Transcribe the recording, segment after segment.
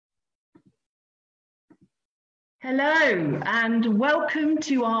Hello and welcome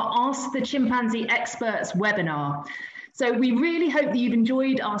to our Ask the Chimpanzee Experts webinar. So we really hope that you've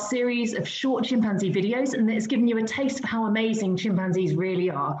enjoyed our series of short chimpanzee videos and that it's given you a taste for how amazing chimpanzees really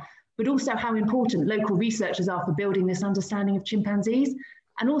are, but also how important local researchers are for building this understanding of chimpanzees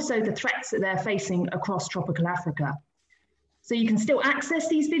and also the threats that they're facing across tropical Africa. So you can still access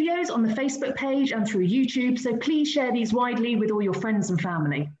these videos on the Facebook page and through YouTube, so please share these widely with all your friends and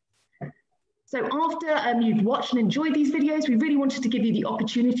family. So after you've watched and enjoyed these videos, we really wanted to give you the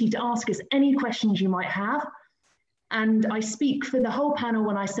opportunity to ask us any questions you might have. And I speak for the whole panel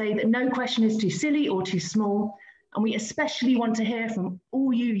when I say that no question is too silly or too small. And we especially want to hear from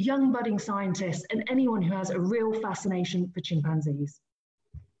all you young budding scientists and anyone who has a real fascination for chimpanzees.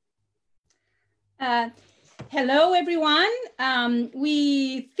 Hello, everyone.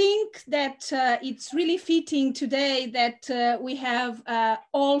 We think that it's really fitting today that we have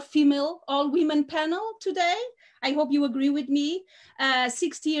all women panel today. I hope you agree with me.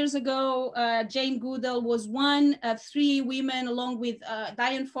 60 years ago, Jane Goodall was one of 3 women, along with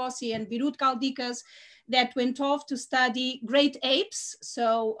Diane Fossey and Birut Galdikas, that went off to study great apes,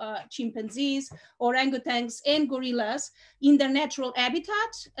 so chimpanzees, orangutans, and gorillas in their natural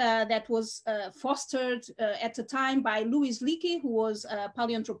habitat that was fostered at the time by Louis Leakey, who was a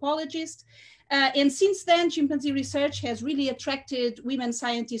paleoanthropologist. And since then, chimpanzee research has really attracted women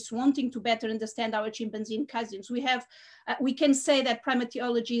scientists wanting to better understand our chimpanzee cousins. We can say that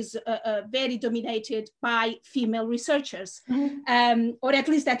primatology is very dominated by female researchers, or at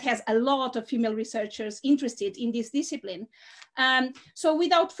least that has a lot of female researchers interested in this discipline. So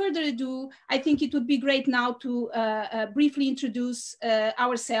without further ado, I think it would be great now to briefly introduce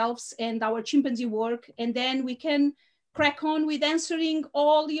ourselves and our chimpanzee work, and then we can crack on with answering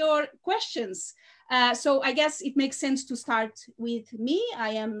all your questions. So I guess it makes sense to start with me.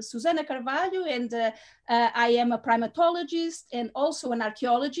 I am Susana Carvalho, and I am a primatologist and also an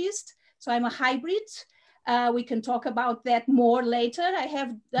archaeologist. So I'm a hybrid. We can talk about that more later. I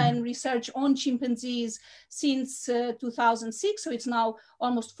have done research on chimpanzees since 2006. So it's now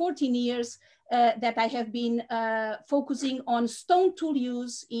almost 14 years that I have been focusing on stone tool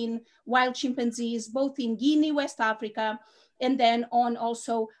use in wild chimpanzees, both in Guinea, West Africa, and then on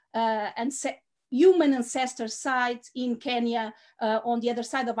also human ancestor sites in Kenya, on the other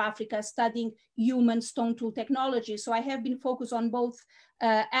side of Africa, studying human stone tool technology. So I have been focused on both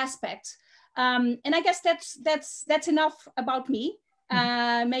aspects. And I guess that's enough about me.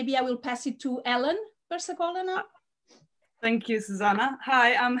 Maybe I will pass it to Ellen Bersacola now. Thank you, Susanna.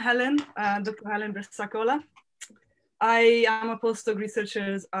 Hi, I'm Helen, Dr. Helen Bersacola. I am a postdoc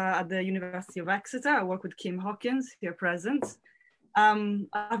researcher at the University of Exeter. I work with Kim Hockings, here present.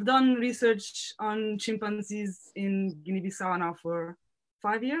 I've done research on chimpanzees in Guinea-Bissau now for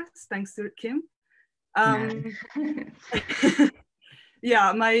 5 years, thanks to Kim.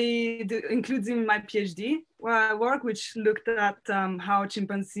 Yeah, includes in my PhD work, which looked at how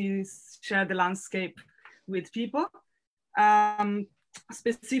chimpanzees share the landscape with people.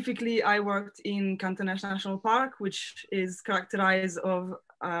 Specifically, I worked in Cantonesh National Park, which is characterized of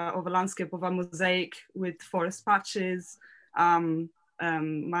a landscape of a mosaic with forest patches,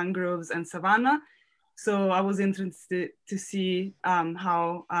 mangroves and savanna. So I was interested to see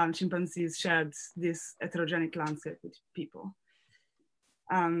how chimpanzees shared this heterogenic landscape with people.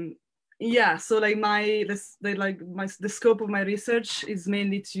 Yeah, so like the scope of my research is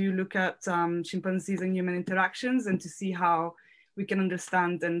mainly to look at chimpanzees and human interactions and to see how we can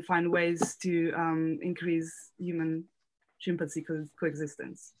understand and find ways to increase human-chimpanzee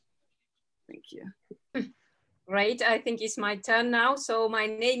coexistence. Thank you. Great, I think it's my turn now. So my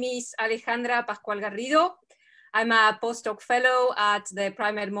name is Alejandra Pascual Garrido. I'm a postdoc fellow at the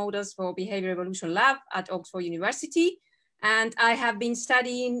Primate Models for Behavior Evolution Lab at Oxford University. And I have been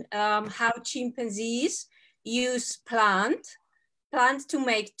studying how chimpanzees use plants to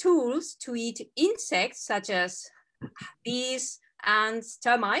make tools to eat insects such as bees and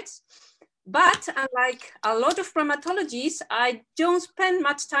termites. But unlike a lot of primatologists, I don't spend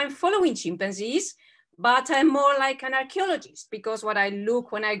much time following chimpanzees, but I'm more like an archaeologist, because what I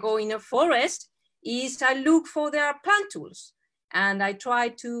look when I go in a forest is I look for their plant tools, and I try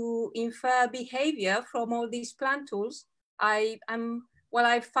to infer behavior from all these plant tools. While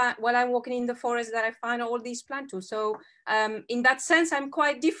I'm walking in the forest, that I find all these plant tools. So in that sense, I'm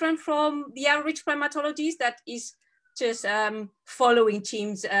quite different from the average primatologist that is just following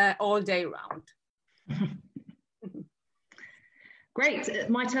chimps all day round. Great,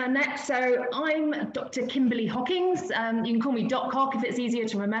 my turn next. So I'm Dr. Kimberly Hockings. You can call me Doc Hock if it's easier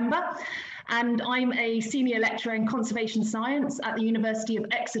to remember. And I'm a senior lecturer in conservation science at the University of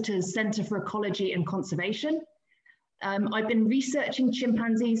Exeter's Centre for Ecology and Conservation. I've been researching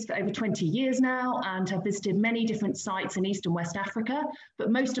chimpanzees for over 20 years now and have visited many different sites in East and West Africa,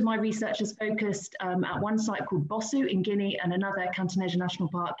 but most of my research has focused at one site called Bossou in Guinea and another Cantonese National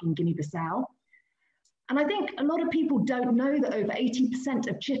Park in Guinea-Bissau. And I think a lot of people don't know that over 80%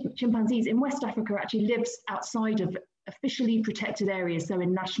 of chimpanzees in West Africa actually lives outside of officially protected areas, so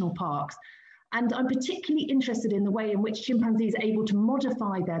in national parks. And I'm particularly interested in the way in which chimpanzees are able to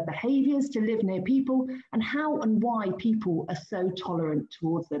modify their behaviors to live near people and how and why people are so tolerant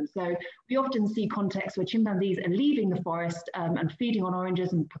towards them. So we often see contexts where chimpanzees are leaving the forest and feeding on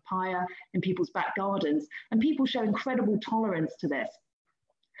oranges and papaya in people's back gardens, and people show incredible tolerance to this.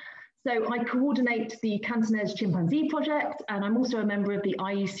 So I coordinate the Cantonese Chimpanzee Project, and I'm also a member of the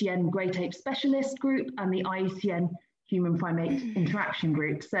IUCN Great Ape Specialist Group and the IUCN Human Primate Interaction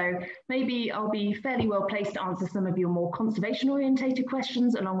Group. So maybe I'll be fairly well placed to answer some of your more conservation orientated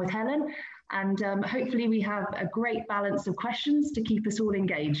questions along with Helen. And hopefully we have a great balance of questions to keep us all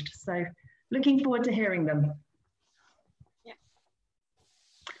engaged. So looking forward to hearing them. Yeah.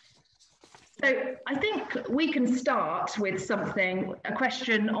 So I think we can start with something, a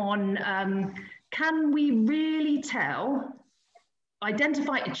question on can we really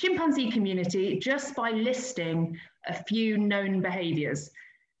identify a chimpanzee community just by listing a few known behaviors?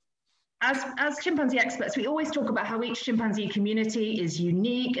 As chimpanzee experts, we always talk about how each chimpanzee community is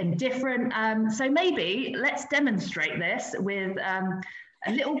unique and different. So maybe let's demonstrate this with a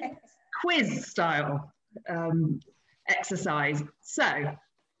little quiz style exercise. So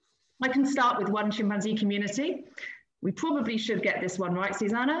I can start with one chimpanzee community. We probably should get this one right,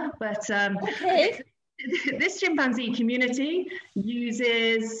 Susanna, but okay. This chimpanzee community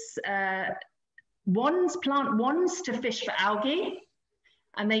uses plant wands to fish for algae,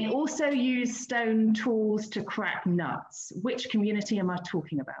 and they also use stone tools to crack nuts. Which community am I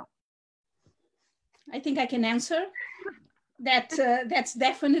talking about? I think I can answer. That's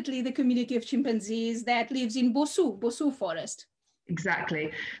definitely the community of chimpanzees that lives in Bossou forest.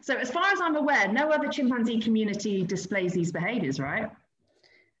 Exactly. So as far as I'm aware, no other chimpanzee community displays these behaviors, right?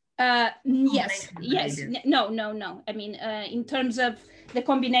 Yes. No. I mean, in terms of the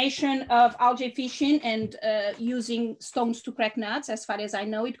combination of algae fishing and using stones to crack nuts, as far as I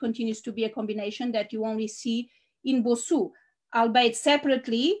know, it continues to be a combination that you only see in Bossou, albeit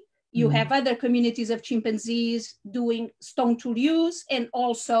separately. You have other communities of chimpanzees doing stone tool use, and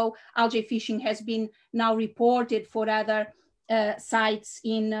also algae fishing has been now reported for other sites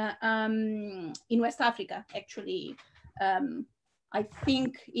in West Africa, actually. I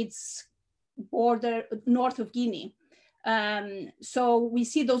think it's border north of Guinea. So we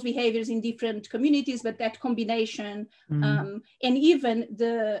see those behaviors in different communities, but that combination and even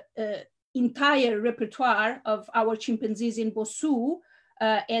the entire repertoire of our chimpanzees in Bossou,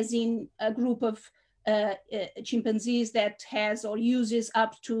 as in a group of chimpanzees that has or uses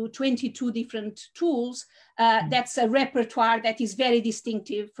up to 22 different tools, that's a repertoire that is very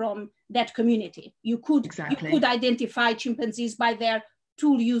distinctive from that community. You could identify chimpanzees by their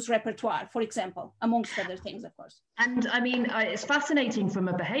tool use repertoire, for example, amongst other things, of course. And I mean, it's fascinating from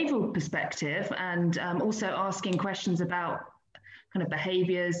a behavioral perspective, and also asking questions about kind of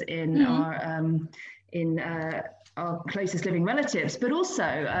behaviors in our closest living relatives, but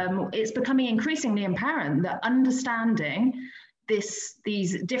also it's becoming increasingly apparent that understanding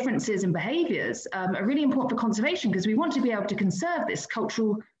these differences in behaviors are really important for conservation, because we want to be able to conserve this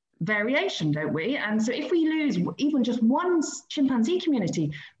cultural variation, don't we? And so if we lose even just one chimpanzee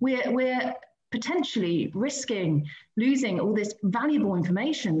community, we're potentially risking losing all this valuable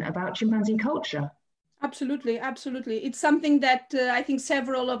information about chimpanzee culture. Absolutely. It's something that I think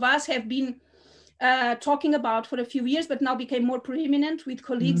several of us have been talking about for a few years, but now became more preeminent, with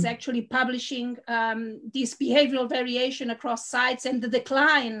colleagues actually publishing this behavioral variation across sites and the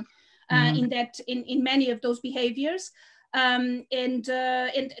decline in many of those behaviors. And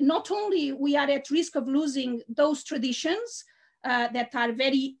not only we are at risk of losing those traditions that are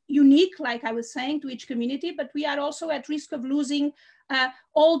very unique, like I was saying, to each community, but we are also at risk of losing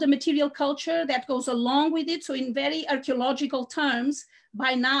all the material culture that goes along with it. So in very archaeological terms,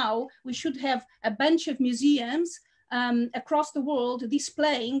 by now, we should have a bunch of museums across the world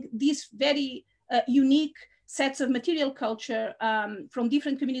displaying these very unique sets of material culture from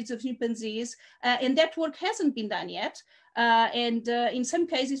different communities of chimpanzees, and that work hasn't been done yet. And in some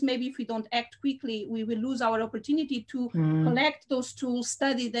cases, maybe if we don't act quickly, we will lose our opportunity to collect those tools,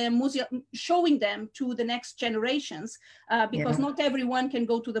 study them, showing them to the next generations, because not everyone can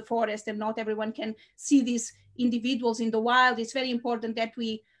go to the forest and not everyone can see these individuals in the wild. It's very important that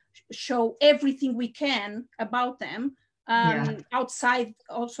we show everything we can about them outside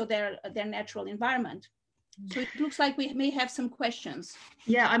also their natural environment. So it looks like we may have some questions.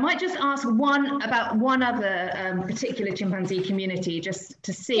 Yeah, I might just ask one about one other particular chimpanzee community, just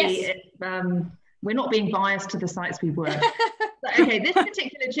to see Yes. if we're not being biased to the sites we work. Okay, this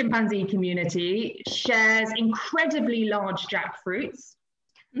particular chimpanzee community shares incredibly large jackfruits,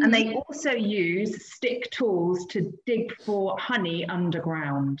 and they also use stick tools to dig for honey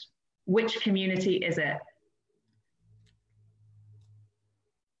underground. Which community is it?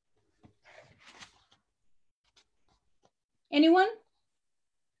 Anyone?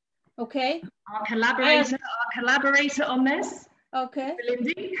 Okay. Our collaborator on this. Okay.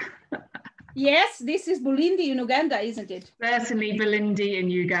 Bulindi? Yes, this is Bulindi in Uganda, isn't it? Certainly Bulindi in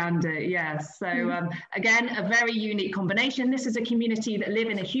Uganda, yes. So again, a very unique combination. This is a community that live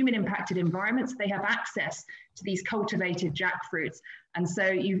in a human impacted environment. So they have access to these cultivated jackfruits. And so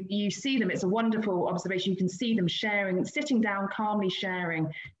you see them, it's a wonderful observation. You can see them sharing, sitting down, calmly sharing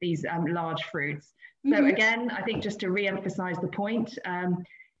these large fruits. So again, I think just to re-emphasize the point,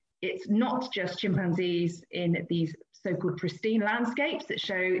 it's not just chimpanzees in these so-called pristine landscapes that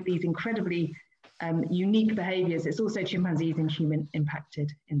show these incredibly unique behaviors. It's also chimpanzees in human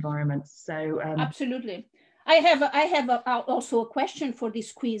impacted environments. So absolutely. I have also a question for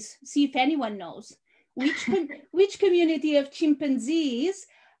this quiz. See if anyone knows which community of chimpanzees.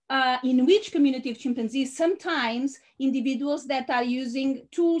 In which community of chimpanzees sometimes individuals that are using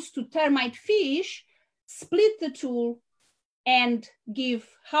tools to termite fish split the tool and give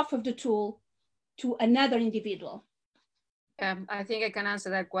half of the tool to another individual? I think I can answer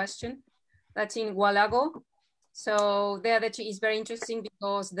that question. That's in Walago. So there that is very interesting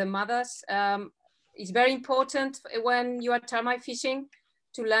because the mothers, it's very important when you are termite fishing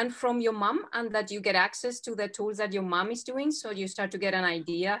to learn from your mom and that you get access to the tools that your mom is doing. So you start to get an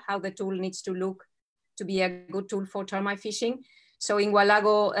idea how the tool needs to look to be a good tool for termite fishing. So in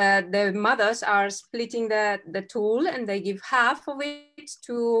Walago, the mothers are splitting the tool and they give half of it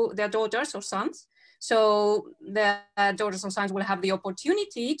to their daughters or sons. So the daughters or sons will have the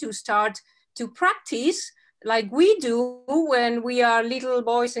opportunity to start to practice like we do when we are little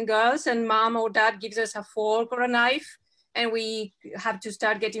boys and girls and mom or dad gives us a fork or a knife and we have to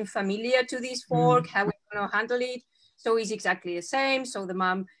start getting familiar to this fork, how we're going to handle it. So it's exactly the same. So the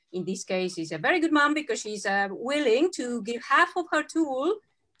mom in this case is a very good mom because she's willing to give half of her tool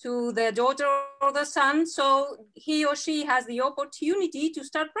to the daughter or the son. So he or she has the opportunity to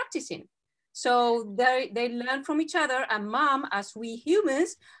start practicing. So they learn from each other, and mom, as we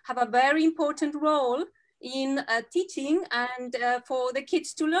humans, have a very important role in teaching and for the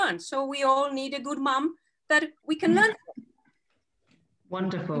kids to learn. So we all need a good mom that we can learn from.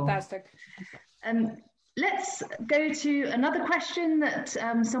 Wonderful. Fantastic. Let's go to another question that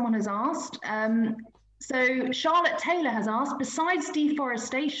someone has asked. So Charlotte Taylor has asked, besides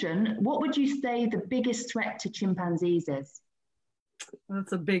deforestation, what would you say the biggest threat to chimpanzees is?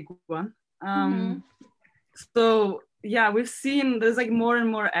 That's a big one. So yeah, we've seen there's like more and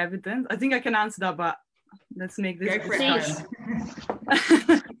more evidence. I think I can answer that, but let's make this. Go for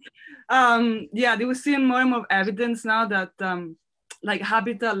it. Yeah, we're seeing more and more evidence now that like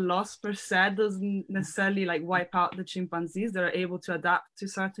habitat loss per se doesn't necessarily like wipe out the chimpanzees. They're able to adapt to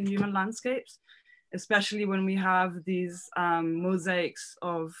certain human landscapes, especially when we have these mosaics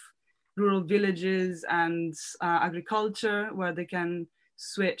of rural villages and agriculture where they can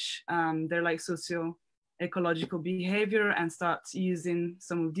switch their like socio-ecological behavior and start using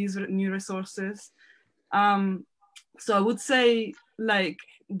some of these new resources. So I would say like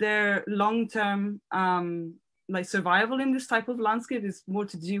their long-term like survival in this type of landscape is more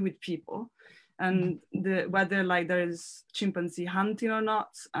to do with people and whether like there is chimpanzee hunting or not,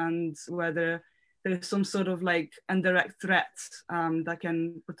 and whether there's some sort of like indirect threat that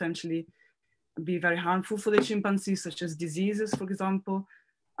can potentially be very harmful for the chimpanzees, such as diseases, for example.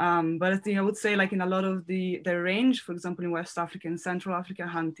 But I think I would say like in a lot of their range, for example, in West Africa and Central Africa,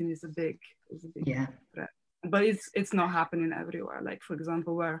 hunting is a big threat. But it's not happening everywhere. Like for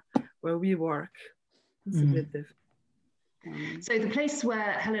example, where we work, it's a bit different. So the place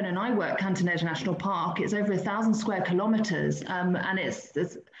where Helen and I work, Canton Edge National Park, it's over 1,000 square kilometres, and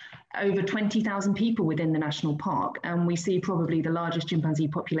there's over 20,000 people within the national park, and we see probably the largest chimpanzee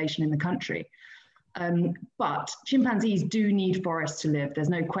population in the country. But chimpanzees do need forests to live. There's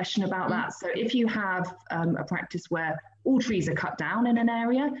no question about that. So if you have a practice where all trees are cut down in an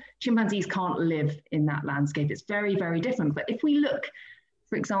area, chimpanzees can't live in that landscape. It's very, very different. But if we look,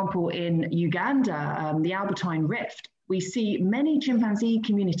 for example, in Uganda, the Albertine Rift, we see many chimpanzee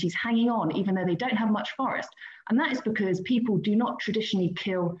communities hanging on, even though they don't have much forest. And that is because people do not traditionally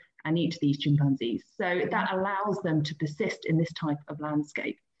kill and eat these chimpanzees. So that allows them to persist in this type of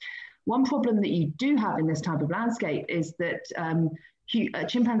landscape. One problem that you do have in this type of landscape is that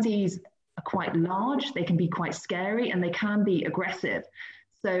chimpanzees are quite large, they can be quite scary, and they can be aggressive.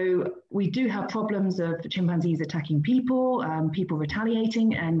 So we do have problems of chimpanzees attacking people, people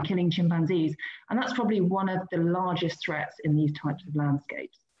retaliating and killing chimpanzees. And that's probably one of the largest threats in these types of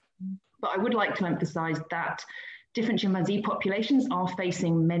landscapes. But I would like to emphasize that different chimpanzee populations are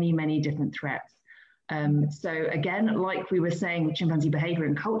facing many, many different threats. So again, like we were saying with chimpanzee behavior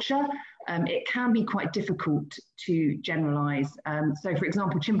and culture, it can be quite difficult to generalize. So for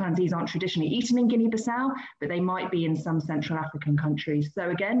example, chimpanzees aren't traditionally eaten in Guinea-Bissau, but they might be in some Central African countries.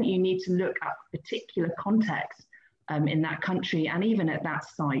 So again, you need to look at particular context in that country and even at that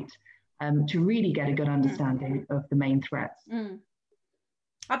site to really get a good understanding of the main threats.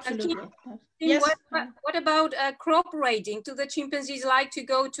 Absolutely. Yes. What about crop raiding? Do the chimpanzees like to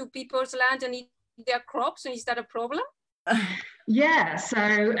go to people's land and eat their crops, and is that a problem? Yeah, so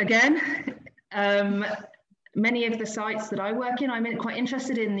again, many of the sites that I work in, I'm quite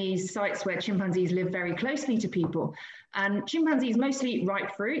interested in these sites where chimpanzees live very closely to people. And chimpanzees mostly eat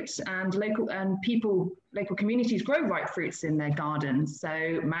ripe fruits, and local communities grow ripe fruits in their gardens.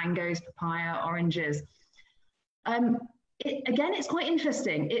 So mangoes, papaya, oranges. Again, it's quite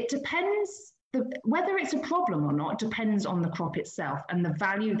interesting. It depends, whether it's a problem or not depends on the crop itself and the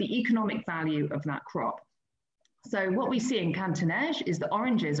value, the economic value of that crop. So what we see in Cantonege is that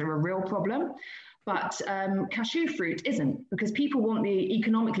oranges are a real problem, but cashew fruit isn't, because people want the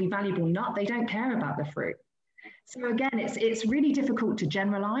economically valuable nut. They don't care about the fruit. So again, it's really difficult to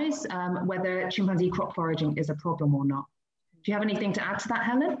generalize whether chimpanzee crop foraging is a problem or not. Do you have anything to add to that,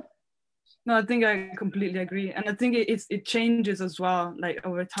 Helen? No, I think I completely agree, and I think it changes as well, like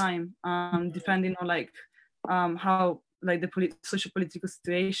over time, depending on like how like the socio-political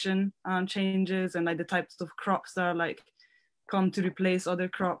situation changes, and like the types of crops that are like come to replace other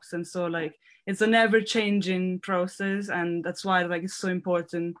crops, and so like it's an ever-changing process, and that's why like it's so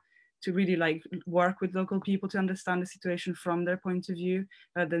important to really like work with local people to understand the situation from their point of view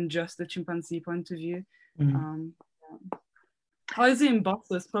rather than just the chimpanzee point of view. Yeah. How is it in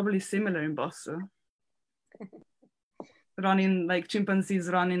Bosso? It's probably similar in Bosso. Like chimpanzees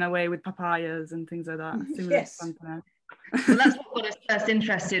running away with papayas and things like that. Similar. Yes. Well, that's what got us first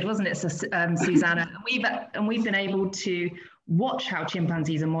interested, wasn't it, Susanna? And we've been able to watch how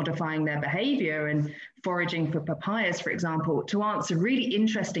chimpanzees are modifying their behavior and foraging for papayas, for example, to answer really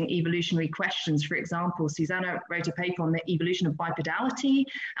interesting evolutionary questions. For example, Susanna wrote a paper on the evolution of bipedality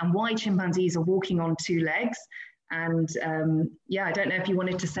and why chimpanzees are walking on two legs. And yeah, I don't know if you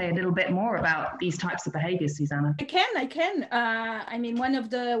wanted to say a little bit more about these types of behaviors, Susanna. I can. I mean, one of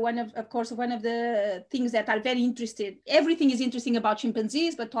the things that are very interesting, everything is interesting about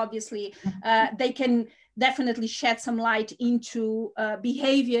chimpanzees, but obviously they can definitely shed some light into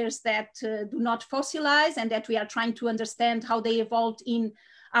behaviors that do not fossilize, and that we are trying to understand how they evolved in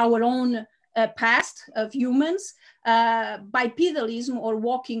our own past of humans. Bipedalism, or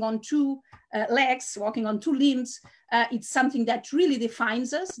walking on two legs, walking on two limbs, it's something that really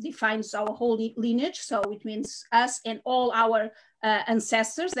defines us, defines our whole lineage. So it means us and all our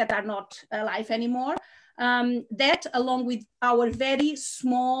ancestors that are not alive anymore. That, along with our very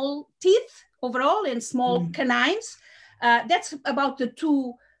small teeth overall and small canines, that's about the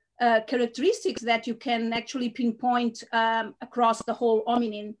two characteristics that you can actually pinpoint across the whole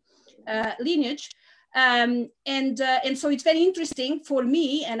hominin lineage. And so it's very interesting for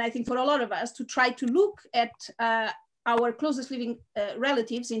me, and I think for a lot of us, to try to look at our closest living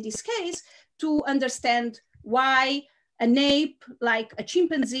relatives in this case, to understand why an ape like a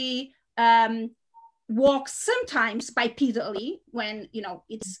chimpanzee walks sometimes bipedally, when, you know,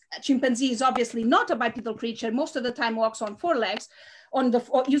 a chimpanzee is obviously not a bipedal creature, most of the time walks on four legs,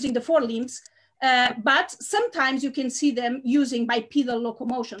 using the forelimbs. But sometimes you can see them using bipedal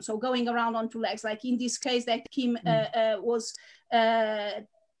locomotion, so going around on two legs, like in this case that Kim was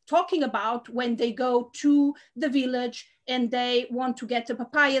talking about, when they go to the village and they want to get the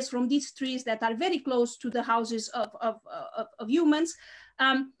papayas from these trees that are very close to the houses of humans.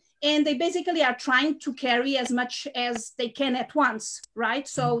 And they basically are trying to carry as much as they can at once, right?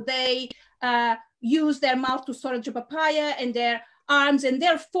 So they use their mouth to storage a papaya and their arms, and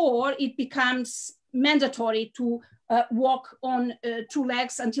therefore it becomes mandatory to walk on two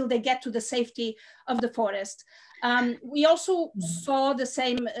legs until they get to the safety of the forest. We also saw the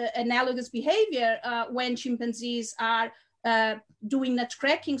same analogous behavior when chimpanzees are doing nut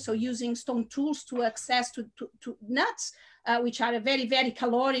cracking, so using stone tools to access to nuts, which are a very, very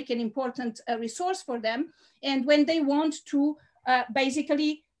caloric and important resource for them. And when they want to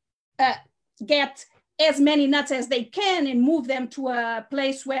basically get as many nuts as they can and move them to a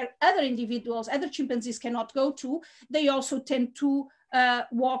place where other individuals, other chimpanzees cannot go to, they also tend to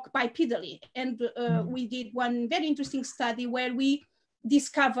walk bipedally. And we did one very interesting study where we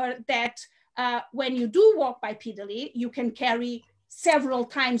discovered that when you do walk bipedally, you can carry several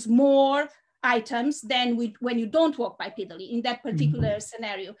times more items than when you don't walk bipedally in that particular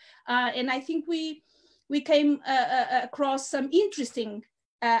scenario. And I think we came across some interesting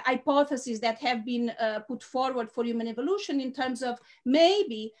hypotheses that have been put forward for human evolution in terms of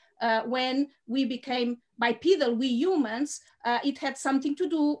maybe when we became bipedal, we humans, it had something to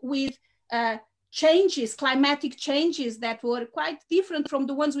do with changes, climatic changes that were quite different from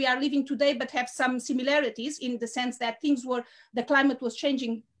the ones we are living today, but have some similarities in the sense that the climate was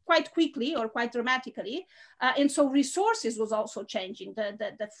changing quite quickly or quite dramatically. And so resources was also changing.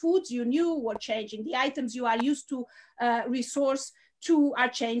 The foods you knew were changing. The items you are used to resource to are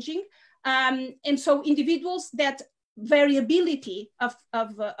changing. And so individuals that variability of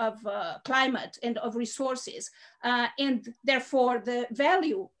climate and of resources, and therefore the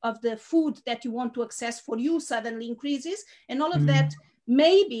value of the food that you want to access for you suddenly increases, and all of that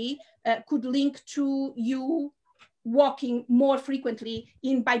maybe could link to you walking more frequently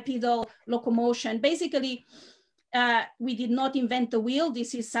in bipedal locomotion. Basically, we did not invent the wheel.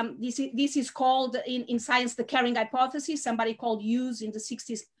 This is called in science the carrying hypothesis. Somebody called Hughes in the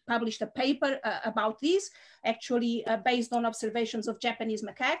 60s published a paper about this, actually based on observations of Japanese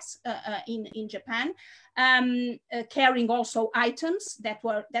macaques in Japan, carrying also items that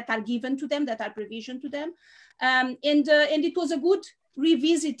are given to them, that are provisioned to them, and it was a good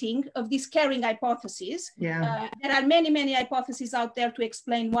revisiting of this carrying hypothesis. There are many hypotheses out there to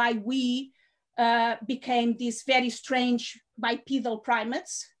explain why we became these very strange bipedal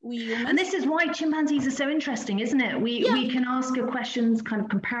primates, we humans. And this is why chimpanzees are so interesting, isn't it? We can ask questions, kind of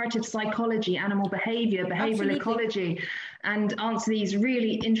comparative psychology, animal behavior, behavioral ecology, and answer these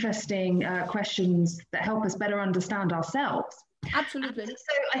really interesting questions that help us better understand ourselves. Absolutely. So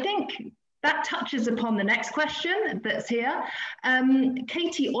I think that touches upon the next question that's here.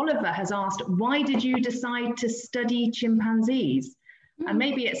 Katie Oliver has asked, why did you decide to study chimpanzees? And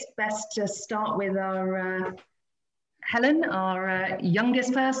maybe it's best to start with our Helen, our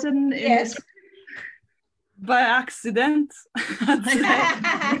youngest person. Yes. By accident.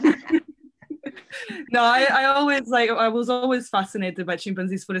 No, I was always fascinated by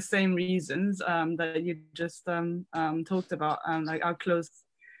chimpanzees for the same reasons that you just talked about, like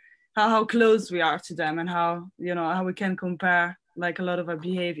how close we are to them, and how we can compare like a lot of our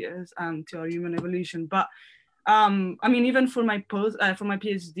behaviors to our human evolution. But I mean, even for my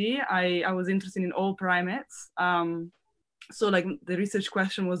PhD, I was interested in all primates. So like the research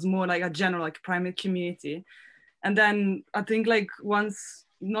question was more like a general like primate community. And then I think like once,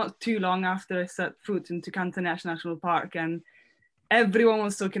 not too long after I set foot into Cantonesh National Park, and everyone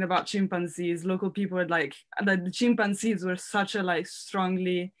was talking about chimpanzees, local people were like, that the chimpanzees were such a like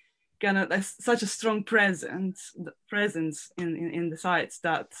strongly such a strong presence in the sites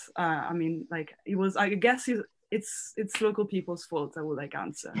that I mean, like it was, I guess it's local people's fault, I would like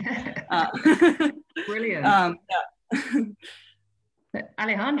answer. Brilliant. Yeah.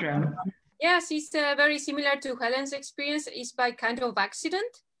 Alejandra. Yes, it's very similar to Helen's experience. It's by kind of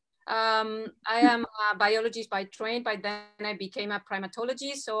accident. I am a biologist by trade, but then I became a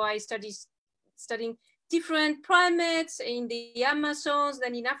primatologist. So I studying different primates in the Amazons,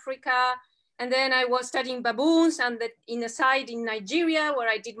 then in Africa. And then I was studying baboons and in a site in Nigeria where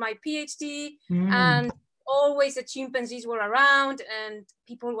I did my PhD. And always the chimpanzees were around and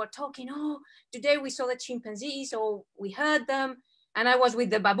people were talking, oh, today we saw the chimpanzees, or we heard them. And I was with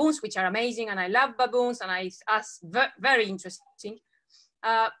the baboons, which are amazing, and I love baboons, and I asked, very interesting.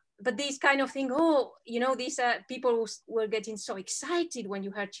 But this kind of thing, oh, these people were getting so excited when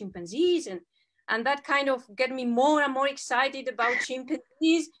you heard chimpanzees, and that kind of get me more and more excited about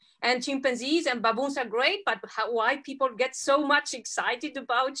chimpanzees. And chimpanzees and baboons are great, but why people get so much excited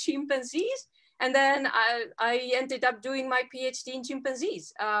about chimpanzees? And then I ended up doing my PhD in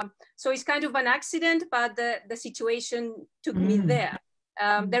chimpanzees. So it's kind of an accident, but the situation took me there.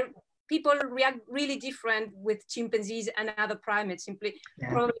 People react really different with chimpanzees and other primates,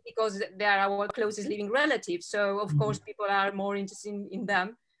 probably because they are our closest living relatives. So of course, people are more interested in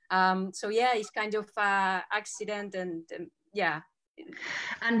them. So yeah, it's kind of accident and yeah.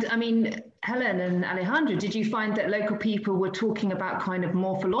 And I mean, Helen and Alejandra, did you find that local people were talking about kind of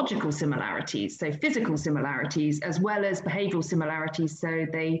morphological similarities, so physical similarities, as well as behavioral similarities? So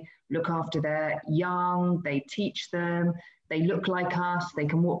they look after their young, they teach them, they look like us, they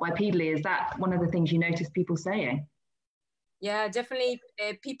can walk bipedally. Is that one of the things you notice people saying? Yeah, definitely.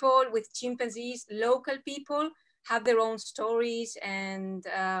 People with chimpanzees, local people, have their own stories and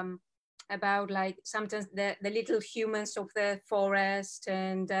about like sometimes the little humans of the forest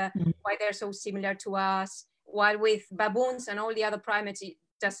and why they're so similar to us. While with baboons and all the other primates, it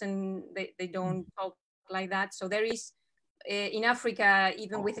doesn't, they don't talk like that. So there is in Africa,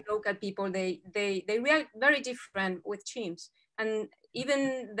 even with local people, they react very different with chimps. And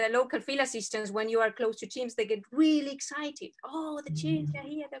even the local field assistants, when you are close to chimps, they get really excited. Oh, the chimps are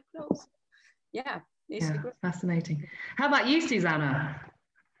here, they're close. Yeah, it's fascinating. How about you, Susanna?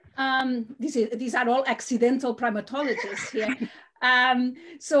 These are all accidental primatologists here.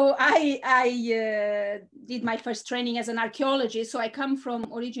 So I did my first training as an archaeologist. So I come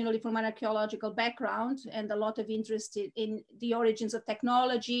originally from an archaeological background and a lot of interest in the origins of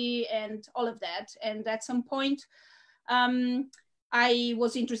technology and all of that. And at some point, I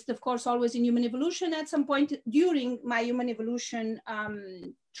was interested, of course, always in human evolution. At some point during my human evolution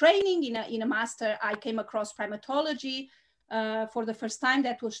training in a master, I came across primatology for the first time.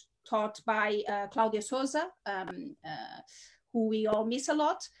 That was taught by Claudia Souza, who we all miss a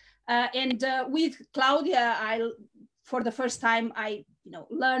lot. And with Claudia, for the first time, I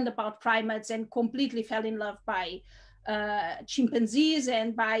learned about primates and completely fell in love by chimpanzees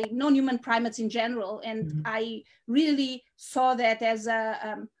and by non-human primates in general. And I really saw that as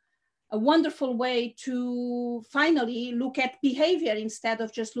a wonderful way to finally look at behavior instead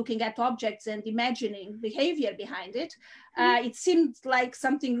of just looking at objects and imagining behavior behind it. It seemed like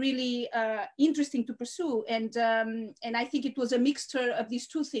something really interesting to pursue. And I think it was a mixture of these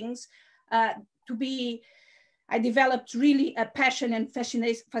two things I developed really a passion and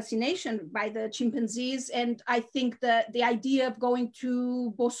fascination by the chimpanzees. And I think the idea of going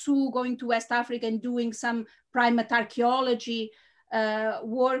to Bossou, going to West Africa and doing some primate archaeology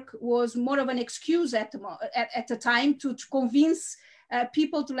work was more of an excuse at the time to convince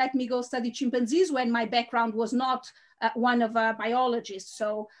people to let me go study chimpanzees when my background was not one of a biologist.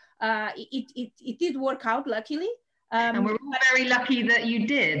 So it did work out, luckily. And we're all very lucky that you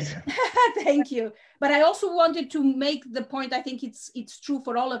did. Thank you. But I also wanted to make the point, I think it's true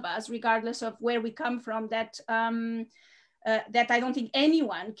for all of us, regardless of where we come from, that that I don't think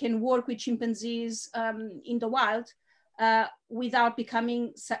anyone can work with chimpanzees in the wild without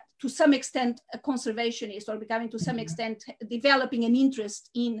becoming, to some extent, a conservationist, or becoming, to some extent, developing an interest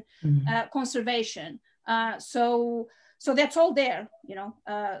in conservation. So that's all there,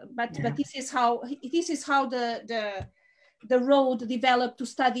 but this is how the road developed to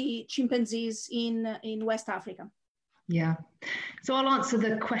study chimpanzees in West Africa. Yeah, so I'll answer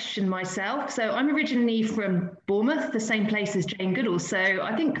the question myself. So I'm originally from Bournemouth, the same place as Jane Goodall. So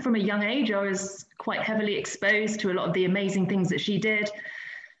I think from a young age, I was quite heavily exposed to a lot of the amazing things that she did.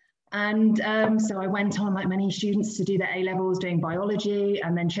 And so I went on, like many students, to do their A-levels doing biology,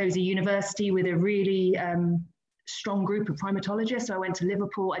 and then chose a university with a really strong group of primatologists. So I went to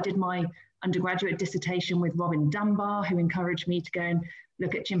Liverpool. I did my undergraduate dissertation with Robin Dunbar, who encouraged me to go and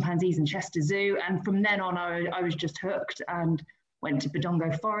look at chimpanzees in Chester Zoo. And from then on, I was just hooked and went to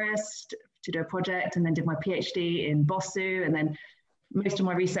Bodongo Forest to do a project, and then did my PhD in Bossou. And then most of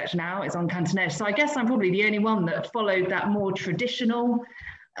my research now is on Cantonese. So I guess I'm probably the only one that followed that more traditional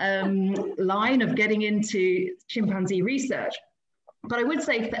line of getting into chimpanzee research. But I would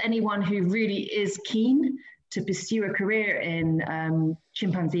say for anyone who really is keen to pursue a career in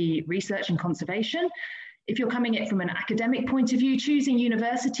chimpanzee research and conservation, if you're coming at it from an academic point of view, choosing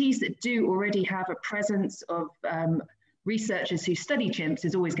universities that do already have a presence of researchers who study chimps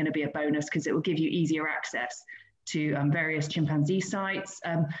is always going to be a bonus, because it will give you easier access to various chimpanzee sites.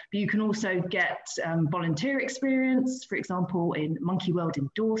 But you can also get volunteer experience, for example, in Monkey World in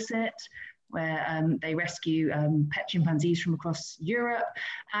Dorset, where they rescue pet chimpanzees from across Europe,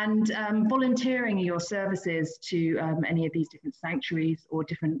 and volunteering your services to any of these different sanctuaries or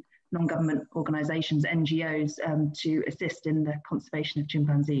different non-government organizations, NGOs, to assist in the conservation of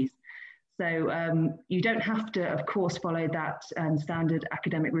chimpanzees. So you don't have to, of course, follow that standard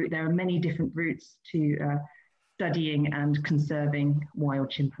academic route. There are many different routes to studying and conserving wild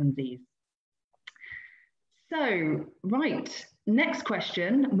chimpanzees. So, right, next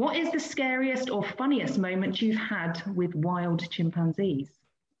question. What is the scariest or funniest moment you've had with wild chimpanzees?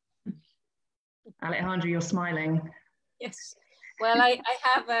 Alejandra, you're smiling. Yes. Well, I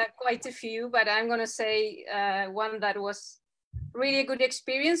have quite a few, but I'm going to say one that was really a good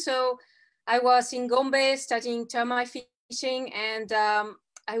experience. So I was in Gombe studying termite fishing, and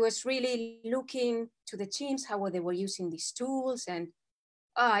I was really looking to the chimps, how they were using these tools, and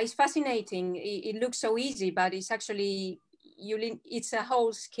it's fascinating. It looks so easy, but it's actually, it's a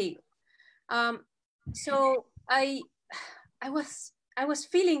whole skill. So I was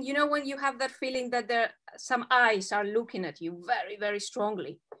feeling, you know, when you have that feeling that there some eyes are looking at you very, very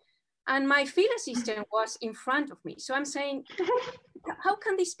strongly. And my field assistant was in front of me. So I'm saying, how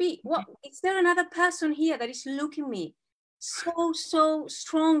can this be? What, is there another person here that is looking at me so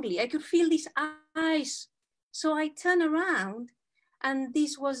strongly? I could feel these eyes. So I turned around, and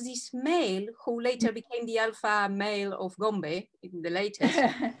this was this male who later became the alpha male of Gombe in the latest,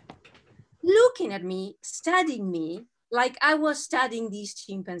 looking at me, studying me like I was studying these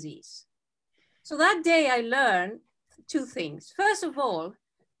chimpanzees. So that day I learned two things. First of all,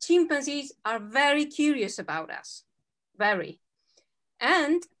 chimpanzees are very curious about us, very.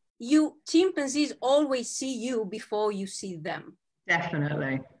 And chimpanzees always see you before you see them.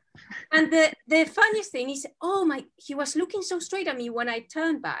 Definitely. And the funniest thing is, he was looking so straight at me when I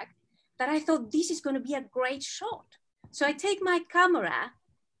turned back that I thought this is going to be a great shot. So I take my camera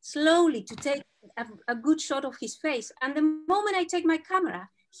slowly to take a good shot of his face. And the moment I take my camera,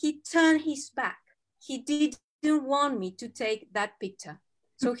 he turned his back. He didn't want me to take that picture.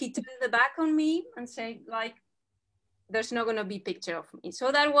 So he turned the back on me and said, like, there's not going to be a picture of me.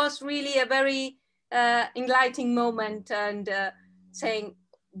 So that was really a very enlightening moment, and saying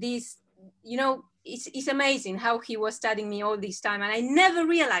this, you know, it's amazing how he was studying me all this time. And I never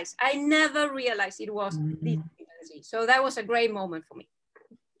realized it was this chimpanzee. So that was a great moment for me.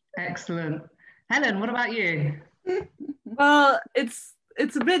 Excellent. Helen, what about you? Well, it's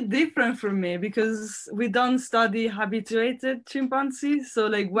a bit different for me because we don't study habituated chimpanzees. So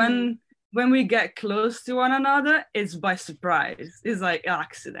like when we get close to one another, it's by surprise. It's like an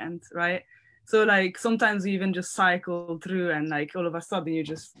accident, right? So like sometimes we even just cycle through, and like all of a sudden you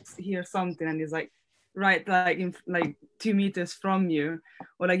just hear something, and it's like right like in like 2 meters from you,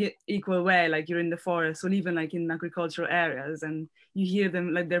 or like equal way, like you're in the forest, or even like in agricultural areas, and you hear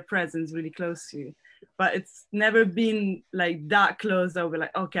them, like their presence really close to you. But it's never been like that close that we're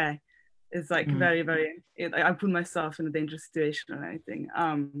like, okay, it's like very, very, I put myself in a dangerous situation or anything.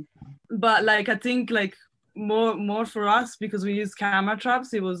 But like, I think like more for us, because we use camera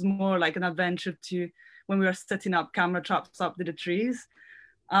traps, it was more like an adventure to when we were setting up camera traps up to the trees.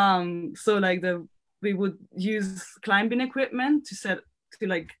 So like we would use climbing equipment to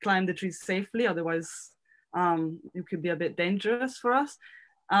like climb the trees safely. Otherwise, it could be a bit dangerous for us.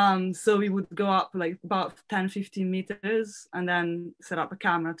 So we would go up like about 10-15 meters and then set up a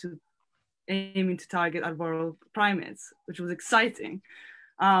camera to aiming to target arboreal primates, which was exciting.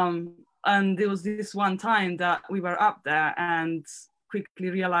 And there was this one time that we were up there and quickly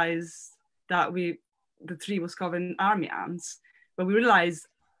realized that the tree was covered in army ants. But we realized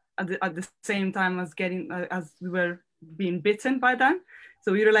at the same time as we were being bitten by them.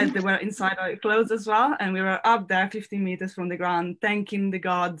 So we realized they were inside our clothes as well. And we were up there 15 meters from the ground, thanking the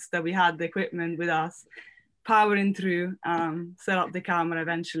gods that we had the equipment with us, powering through, set up the camera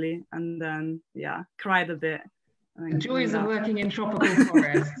eventually, and then, yeah, cried a bit. The joys of working in tropical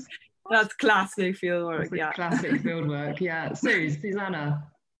forests. That's classic field work, yeah. Classic field work, yeah. Susanna.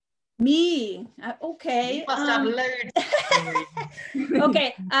 Me, okay. You must have loads.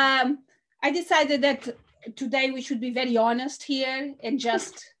 Okay, I decided that today we should be very honest here and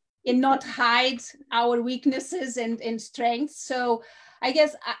not hide our weaknesses and strengths. So I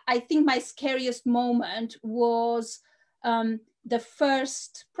guess I think my scariest moment was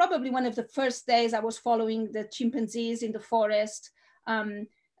probably one of the first days I was following the chimpanzees in the forest.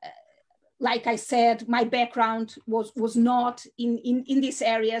 Like I said, my background was not in this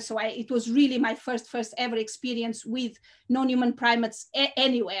area. So it was really my first ever experience with non-human primates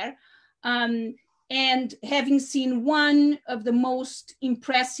anywhere. And having seen one of the most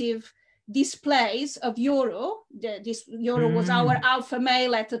impressive displays of Yoro, Yoro was our alpha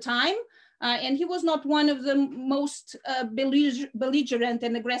male at the time, and he was not one of the most belligerent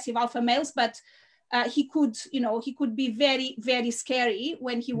and aggressive alpha males, but he could be very, very scary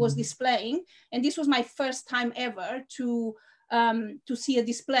when he was displaying. And this was my first time ever to see a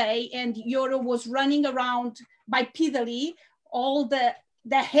display, and Yoro was running around bipedally, all the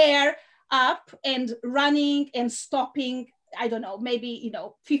hair up and running and stopping, I don't know, maybe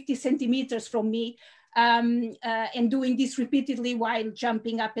 50 centimeters from me, and doing this repeatedly while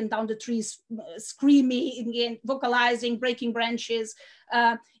jumping up and down the trees, screaming and vocalizing, breaking branches,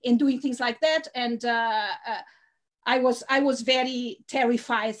 and doing things like that. And I was very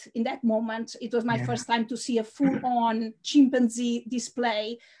terrified in that moment. It was my first time to see a full-on chimpanzee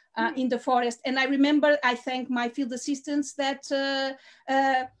display in the forest. And I remember I thanked my field assistants that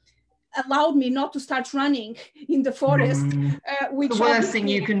allowed me not to start running in the forest, which the worst thing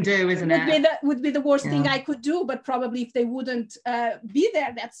you can do, isn't it? Would be the worst thing I could do, but probably if they wouldn't be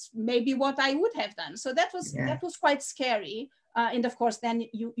there, that's maybe what I would have done. So that was quite scary. And of course, then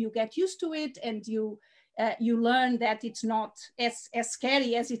you get used to it, and you learn that it's not as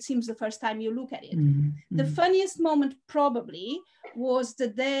scary as it seems the first time you look at it. The funniest moment probably was the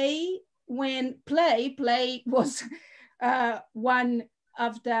day when Play was one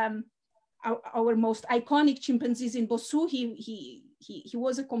of our most iconic chimpanzees in Bossou. He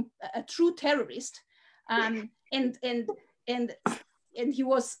was a true terrorist, and he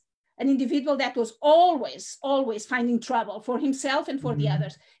was an individual that was always finding trouble for himself and for the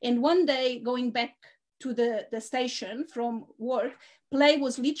others. And one day, going back to the station from work, Play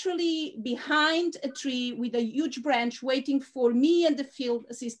was literally behind a tree with a huge branch, waiting for me and the field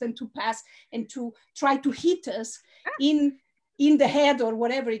assistant to pass and to try to hit us in the head or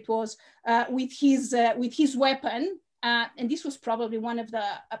whatever it was with his weapon. And this was probably one of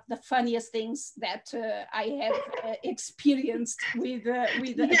the funniest things that I have experienced with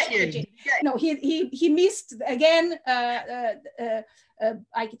No, he missed again.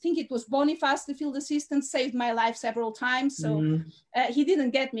 I think it was Boniface, the field assistant, saved my life several times. So he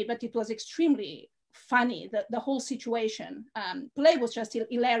didn't get me, but it was extremely funny, the whole situation. Play was just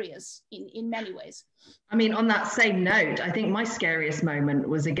hilarious in many ways. I mean, on that same note, I think my scariest moment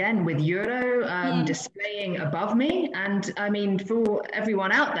was again with Euro displaying above me. And I mean, for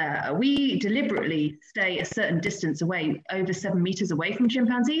everyone out there, we deliberately stay a certain distance away, over 7 meters away from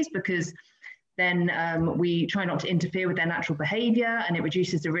chimpanzees, because then we try not to interfere with their natural behavior, and it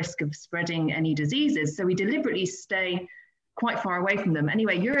reduces the risk of spreading any diseases. So we deliberately stay quite far away from them.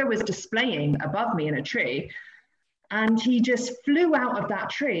 Anyway, Euro was displaying above me in a tree, and he just flew out of that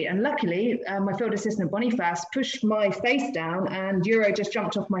tree. And luckily, my field assistant Boniface pushed my face down, and Euro just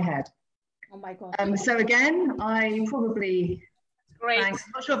jumped off my head. Oh my God. So again, I probably, I'm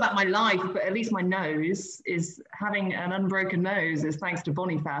not sure about my life, but at least my nose is having an unbroken nose is thanks to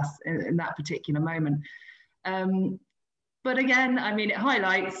Boniface in that particular moment. But again, I mean, it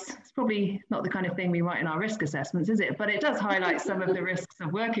highlights, it's probably not the kind of thing we write in our risk assessments, is it? But it does highlight some of the risks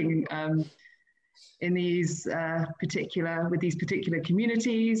of working in these with these particular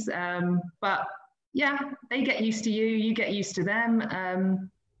communities. But yeah, they get used to you, you get used to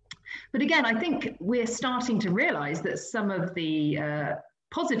them. But again, I think we're starting to realize that some of the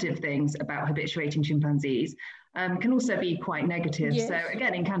positive things about habituating chimpanzees can also be quite negative. Yes. So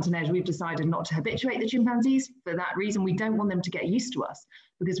again, in Cantonese, we've decided not to habituate the chimpanzees. For that reason, we don't want them to get used to us,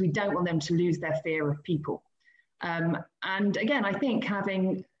 because we don't want them to lose their fear of people. And again, I think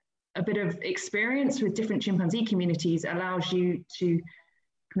having a bit of experience with different chimpanzee communities allows you to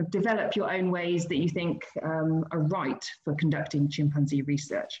kind of develop your own ways that you think are right for conducting chimpanzee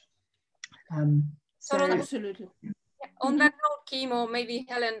research. Absolutely. On that note, Kim, or maybe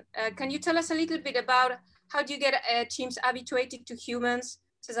Helen, can you tell us a little bit about how do you get chimps habituated to humans?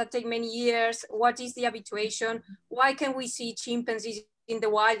 Does that take many years? What is the habituation? Why can we see chimpanzees in the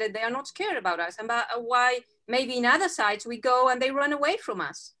wild that they are not scared about us? And why maybe in other sites we go and they run away from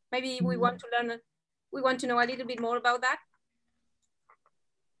us? Maybe we want to learn, we want to know a little bit more about that.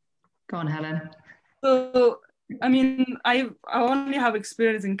 Go on, Helen. So, I mean, I only have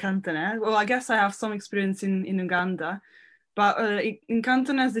experience in Cantonese. Well, I guess I have some experience in Uganda, but in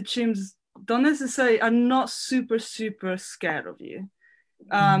Cantonese, the chimps don't necessarily, are not super scared of you.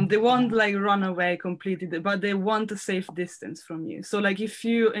 They won't like run away completely, but they want a safe distance from you. So like if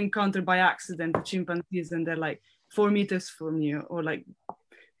you encounter by accident the chimpanzees and they're like 4 meters from you, or like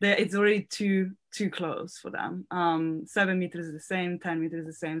it's already too close for them. 7 meters is the same, 10 meters is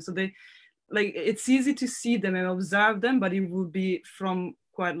the same. So they, like, it's easy to see them and observe them, but it would be from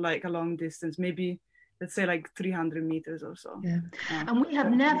quite like a long distance, maybe let's say like 300 meters or so. Yeah. And we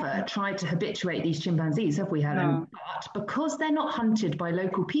have never tried to habituate these chimpanzees, have we, Helen? No. But because they're not hunted by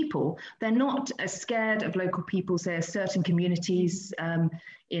local people, they're not as scared of local people, say, as certain communities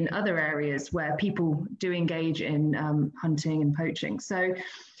in other areas where people do engage in hunting and poaching. So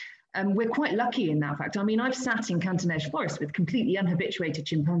we're quite lucky in that fact. I mean, I've sat in Cantonese forest with completely unhabituated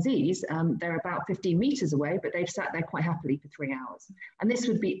chimpanzees. They're about 15 meters away, but they've sat there quite happily for 3 hours. And this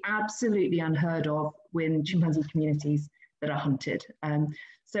would be absolutely unheard of with chimpanzee communities that are hunted.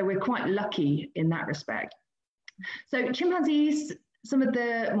 So we're quite lucky in that respect. So chimpanzees, some of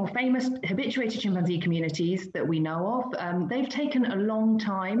the more famous habituated chimpanzee communities that we know of, they take a long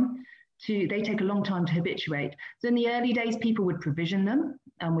time to habituate. So in the early days, people would provision them.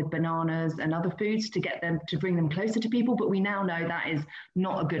 with bananas and other foods to get them to bring them closer to people. But we now know that is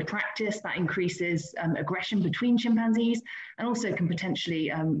not a good practice. That increases aggression between chimpanzees and also can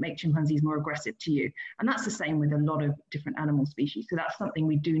potentially make chimpanzees more aggressive to you. And that's the same with a lot of different animal species. So that's something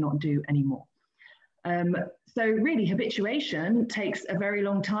we do not do anymore. So really, habituation takes a very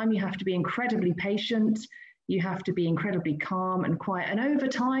long time. You have to be incredibly patient. You have to be incredibly calm and quiet. And over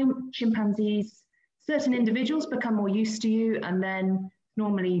time, chimpanzees, certain individuals become more used to you, and then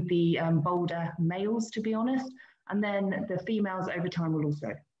normally the bolder males, to be honest, and then the females over time will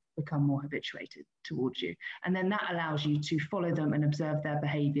also become more habituated towards you. And then that allows you to follow them and observe their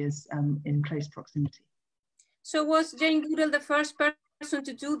behaviors in close proximity. So was Jane Goodall the first person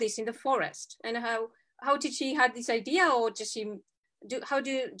to do this in the forest? And how did she have this idea, or does she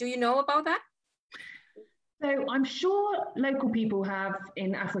do you know about that? So I'm sure local people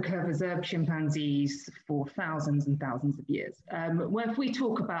in Africa have observed chimpanzees for thousands and thousands of years. Well, if we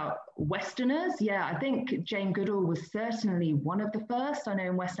talk about Westerners, yeah, I think Jane Goodall was certainly one of the first. I know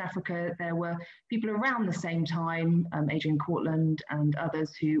in West Africa, there were people around the same time, Adrian Cortland and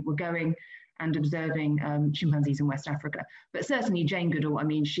others who were going and observing chimpanzees in West Africa. But certainly Jane Goodall, I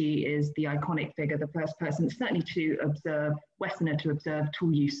mean, she is the iconic figure, the first person certainly to observe, Westerner to observe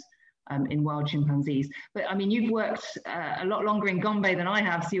tool use in wild chimpanzees. But I mean, you've worked a lot longer in Gombe than I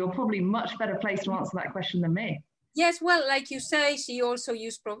have, so you're probably much better placed to answer that question than me. Yes, well, like you say, she also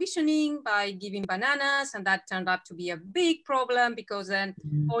used provisioning by giving bananas, and that turned out to be a big problem because then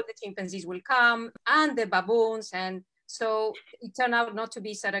all the chimpanzees will come and the baboons, and so it turned out not to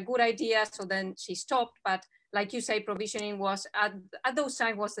be such a good idea. So then she stopped, but like you say, provisioning was at those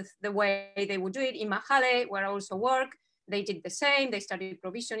times was the way they would do it. In Mahale, where I also work, they did the same. They started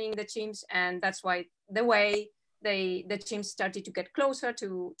provisioning the chimps, and that's why the way the chimps started to get closer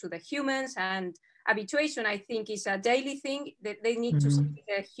to the humans. And habituation, I think, is a daily thing that they need to see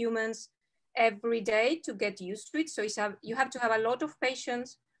the humans every day to get used to it. So you have to have a lot of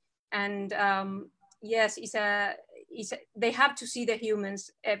patience, and yes, they have to see the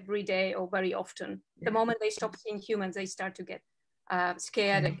humans every day or very often. The moment they stop seeing humans, they start to get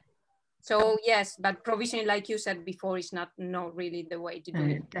scared. So yes, but provisioning, like you said before, is not really the way to do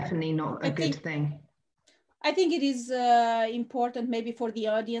it. Definitely not a good thing. I think it is important maybe for the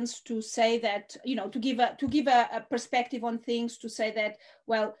audience to say that, you know, to give a perspective on things, to say that,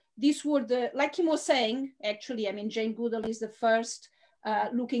 well, this would, like Kim was saying, actually, I mean, Jane Goodall is the first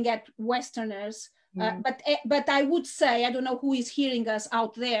looking at Westerners. But I would say, I don't know who is hearing us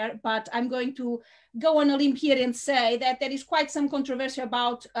out there, but I'm going to go on a limb here and say that there is quite some controversy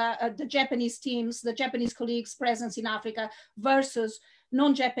about the Japanese teams, the Japanese colleagues' presence in Africa versus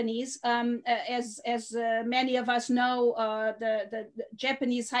non-Japanese. As many of us know, the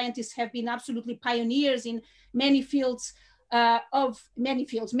Japanese scientists have been absolutely pioneers in many fields,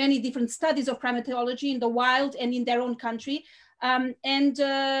 many different studies of primatology in the wild and in their own country.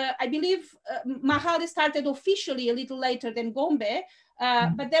 I believe Mahale started officially a little later than Gombe,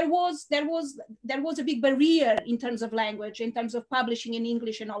 but there was a big barrier in terms of language, in terms of publishing in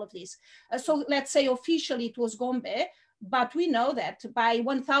English and all of this. So let's say officially it was Gombe, but we know that by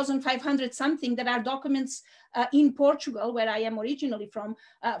 1500 something, there are documents in Portugal, where I am originally from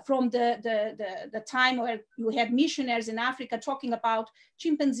the time where you had missionaries in Africa talking about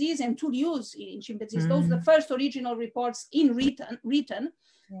chimpanzees and tool use in chimpanzees. Those are the first original reports in written.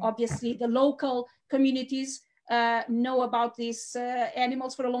 Yeah. Obviously, the local communities know about these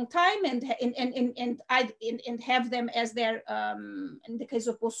animals for a long time and have them as their, in the case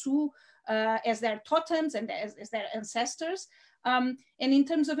of Bosu, as their totems and as their ancestors. And in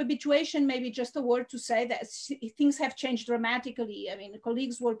terms of habituation, maybe just a word to say that things have changed dramatically. I mean,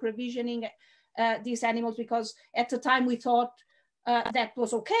 colleagues were provisioning these animals because at the time we thought that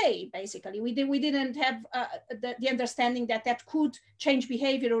was okay, basically. We didn't have the understanding that that could change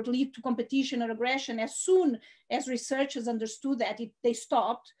behavior or lead to competition or aggression. As soon as researchers understood that, they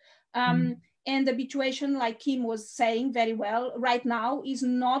stopped. And habituation, like Kim was saying very well, right now is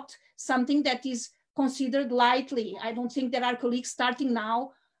not something that is considered lightly. I don't think there are colleagues starting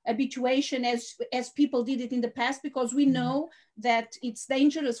now habituation as people did it in the past, because we know that it's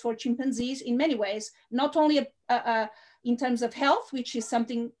dangerous for chimpanzees in many ways, not only in terms of health, which is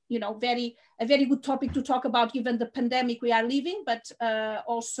something, you know, a very good topic to talk about given the pandemic we are living, but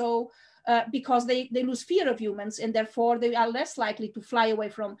also because they lose fear of humans, and therefore they are less likely to fly away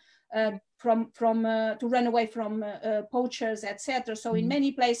to run away from poachers, etc. So in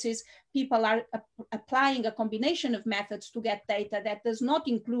many places, people are applying a combination of methods to get data that does not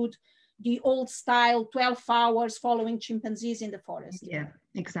include the old style 12 hours following chimpanzees in the forest. Yeah,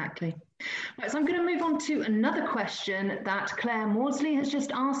 exactly. Right, so I'm going to move on to another question that Claire Maudsley has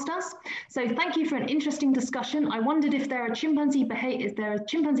just asked us. So thank you for an interesting discussion. I wondered if there are chimpanzee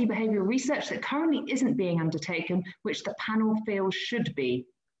behavioral research that currently isn't being undertaken, which the panel feels should be.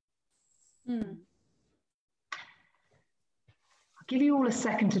 I'll give you all a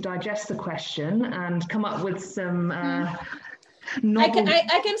second to digest the question and come up with some I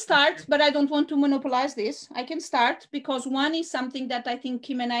can start, but I don't want to monopolize this. I can start because one is something that I think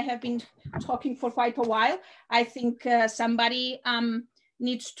Kim and I have been talking for quite a while. I think somebody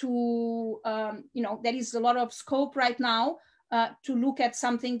needs to, there is a lot of scope right now to look at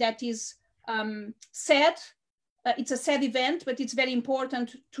something that is sad. It's a sad event, but it's very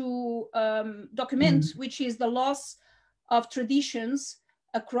important to document, which is the loss of traditions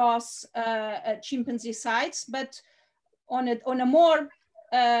across chimpanzee sites, but on a more,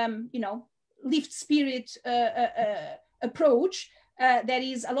 lift spirit approach, there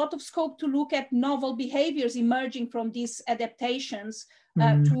is a lot of scope to look at novel behaviors emerging from these adaptations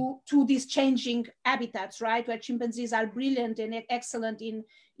to these changing habitats, right? Where chimpanzees are brilliant and excellent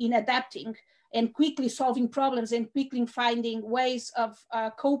in adapting and quickly solving problems and quickly finding ways of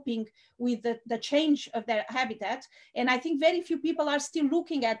coping with the change of their habitat. And I think very few people are still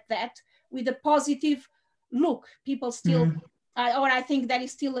looking at that with a positive look. People still, or I think that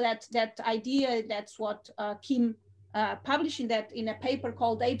is still that idea. That's what Kim published in a paper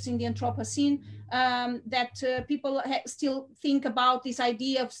called Apes in the Anthropocene, that people still think about this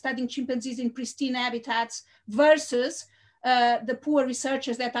idea of studying chimpanzees in pristine habitats versus the poor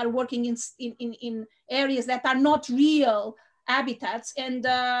researchers that are working in areas that are not real habitats. And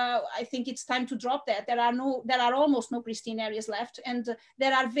I think it's time to drop that. There are almost no pristine areas left, and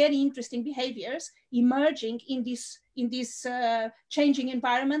there are very interesting behaviors emerging in these changing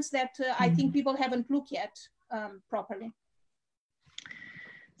environments that I think people haven't looked yet properly.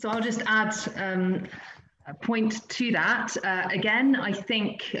 So I'll just add a point to that. Again, I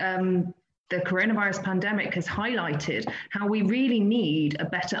think the coronavirus pandemic has highlighted how we really need a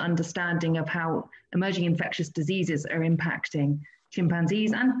better understanding of how emerging infectious diseases are impacting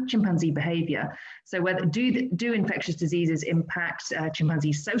chimpanzees and chimpanzee behavior. So whether do infectious diseases impact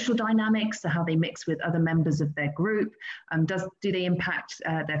chimpanzees' social dynamics, so how they mix with other members of their group? Do they impact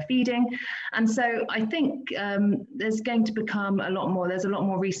their feeding? And so I think there's going to become there's a lot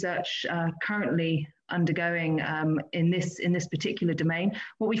more research currently undergoing in this particular domain.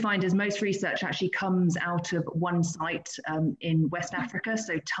 What we find is most research actually comes out of one site in West Africa,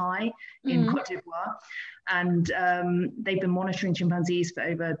 so Thai in Cote d'Ivoire, and they've been monitoring chimpanzees for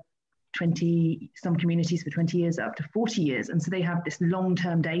over 20, some communities for 20 years, up to 40 years. And so they have this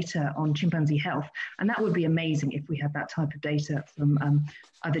long-term data on chimpanzee health. And that would be amazing if we had that type of data from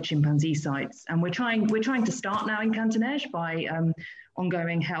other chimpanzee sites. And we're trying to start now in Cantonege by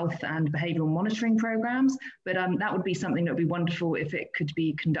ongoing health and behavioral monitoring programs. But that would be something that would be wonderful if it could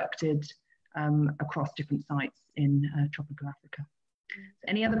be conducted across different sites in tropical Africa.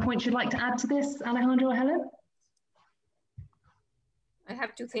 Any other points you'd like to add to this, Alejandro or Helen? I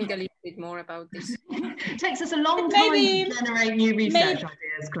have to think a little bit more about this. It takes us a long time to generate new research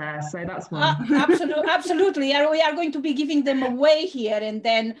ideas, Claire, so that's one. Absolutely. We are going to be giving them away here and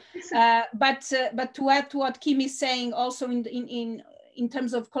then, but to add to what Kim is saying also in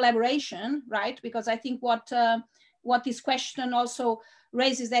terms of collaboration, right? Because I think what this question also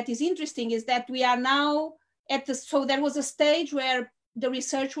raises that is interesting is that we are now so there was a stage where the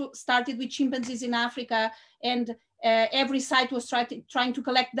research started with chimpanzees in Africa, and every site was trying to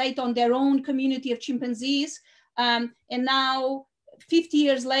collect data on their own community of chimpanzees. And now 50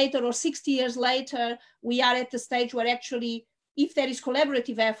 years later or 60 years later, we are at the stage where actually, if there is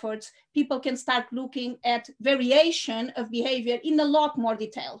collaborative efforts, people can start looking at variation of behavior in a lot more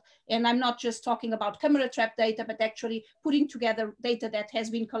detail. And I'm not just talking about camera trap data, but actually putting together data that has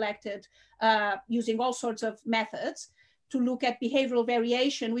been collected using all sorts of methods to look at behavioral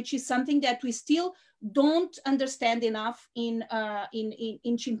variation, which is something that we still don't understand enough in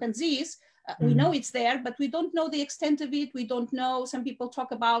chimpanzees. We know it's there, but we don't know the extent of it. We don't know, some people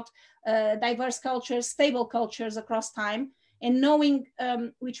talk about diverse cultures, stable cultures across time. And knowing,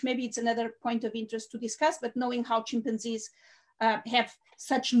 which maybe it's another point of interest to discuss, but knowing how chimpanzees have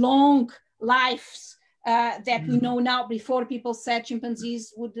such long lives that we know now. Before, people said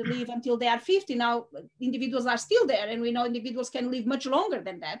chimpanzees would live until they are 50. Now individuals are still there, and we know individuals can live much longer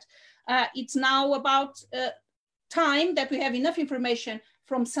than that. It's now about time that we have enough information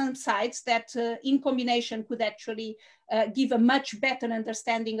from some sites that in combination could actually give a much better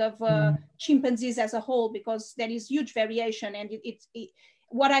understanding of chimpanzees as a whole, because there is huge variation, and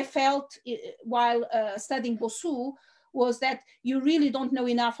what I felt while studying Bosu was that you really don't know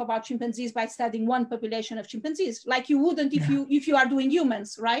enough about chimpanzees by studying one population of chimpanzees, like you wouldn't if you are doing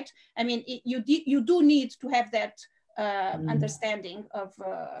humans, right? I mean, you do need to have that understanding of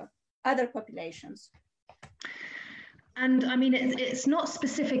other populations. And I mean, it's not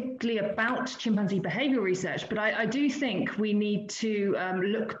specifically about chimpanzee behavior research, but I do think we need to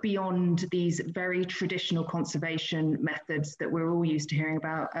look beyond these very traditional conservation methods that we're all used to hearing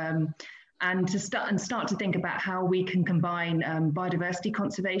about, and to start to think about how we can combine biodiversity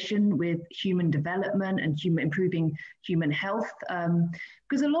conservation with human development and improving human health.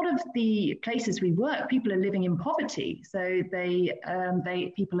 Because a lot of the places we work, people are living in poverty, so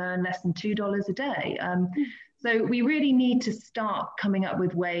people earn less than $2 a day. So we really need to start coming up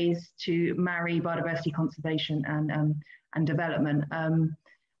with ways to marry biodiversity conservation and development. And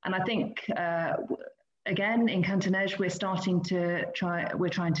I think, again, in Cantonege, we're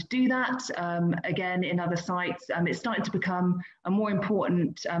trying to do that. Again, in other sites, it's starting to become a more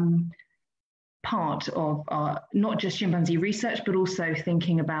important part of not just chimpanzee research, but also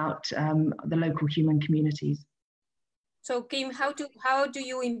thinking about the local human communities. So Kim, how do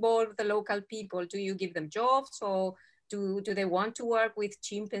you involve the local people? Do you give them jobs, or do they want to work with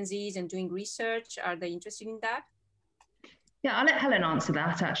chimpanzees and doing research? Are they interested in that? Yeah, I'll let Helen answer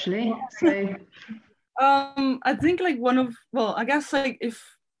that actually. So I think like I guess like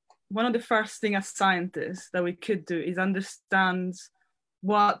if one of the first thing as scientists that we could do is understand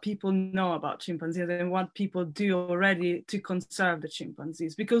what people know about chimpanzees and what people do already to conserve the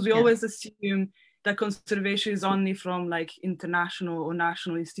chimpanzees, because we always assume that conservation is only from like international or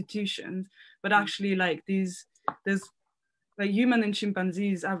national institutions, but actually like there's like human and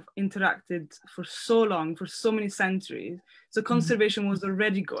chimpanzees have interacted for so long, for so many centuries. So conservation was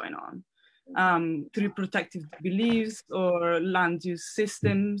already going on through protective beliefs or land use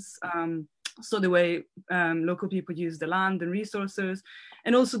systems. So the way local people use the land and resources,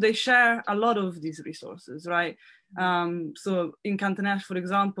 and also they share a lot of these resources, right? So in Cantonege, for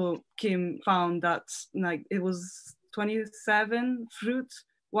example, Kim found that like it was 27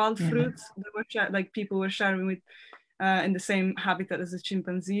 wild fruits that were like people were sharing with in the same habitat as the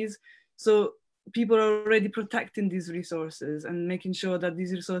chimpanzees. So people are already protecting these resources and making sure that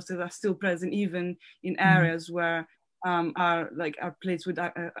these resources are still present even in areas where are placed with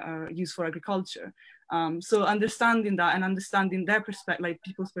are used for agriculture. So understanding that and understanding their perspective, like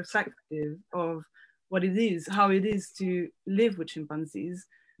people's perspective of what it is, how it is to live with chimpanzees,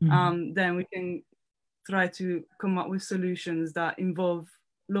 then we can try to come up with solutions that involve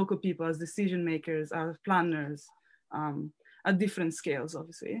local people as decision makers, as planners, at different scales,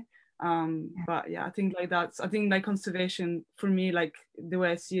 obviously. But yeah, I think like conservation for me, like the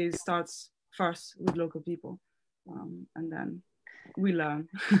way I see it, starts first with local people, and then we learn.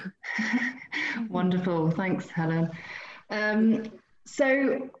 Wonderful, thanks, Helen.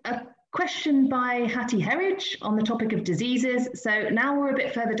 So a question by Hattie Herridge on the topic of diseases. So now we're a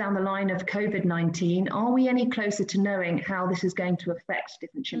bit further down the line of COVID-19. Are we any closer to knowing how this is going to affect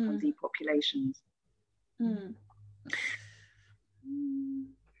different chimpanzee populations?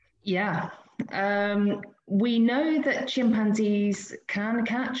 Yeah. We know that chimpanzees can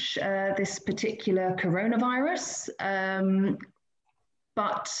catch this particular coronavirus,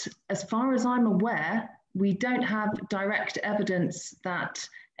 but as far as I'm aware, we don't have direct evidence that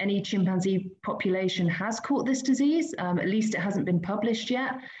any chimpanzee population has caught this disease. At least it hasn't been published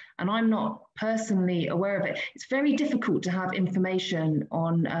yet, and I'm not personally aware of it. It's very difficult to have information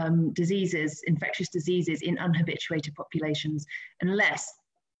on diseases, infectious diseases in unhabituated populations, unless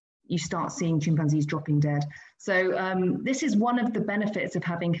you start seeing chimpanzees dropping dead. So this is one of the benefits of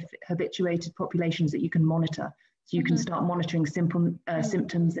having habituated populations that you can monitor. So you can start monitoring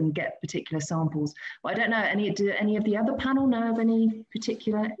symptoms and get particular samples. But I don't know, do any of the other panel know of any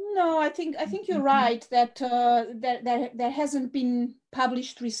particular? No, I think you're right that there hasn't been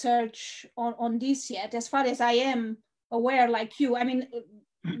published research on this yet, as far as I am aware, like you. I mean,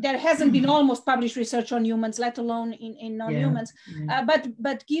 there hasn't been almost published research on humans, let alone in non-humans.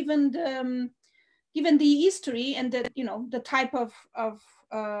 But given the history and the type of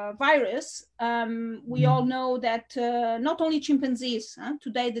virus, we all know that not only chimpanzees,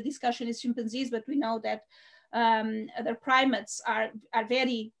 today the discussion is chimpanzees, but we know that other primates are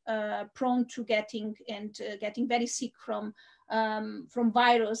very prone to getting very sick from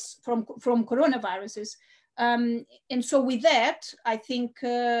coronaviruses. And so with that, I think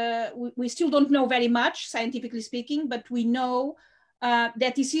we still don't know very much, scientifically speaking, but we know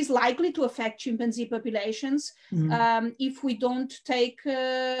that this is likely to affect chimpanzee populations if we don't take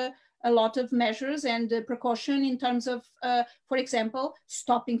a lot of measures and precaution in terms of, for example,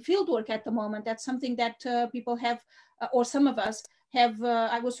 stopping fieldwork at the moment. That's something that people have, or some of us have.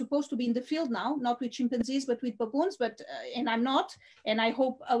 I was supposed to be in the field now, not with chimpanzees, but with baboons, and I'm not. And I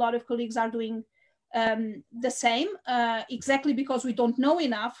hope a lot of colleagues are doing the same, exactly because we don't know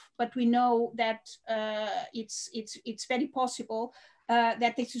enough, but we know that it's very possible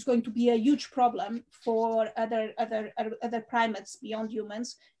that this is going to be a huge problem for other primates beyond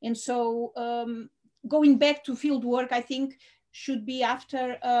humans. And so going back to field work, I think, should be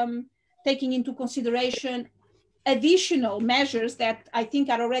after taking into consideration additional measures that I think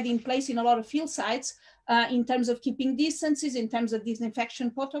are already in place in a lot of field sites, in terms of keeping distances, in terms of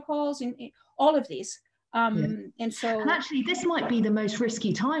disinfection protocols, in all of this. And actually, this might be the most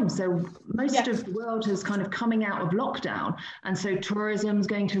risky time. So most of the world is kind of coming out of lockdown, and so tourism is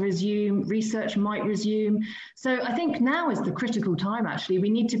going to resume, research might resume. So I think now is the critical time. Actually, we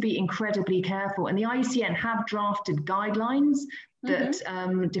need to be incredibly careful, and the IUCN have drafted guidelines that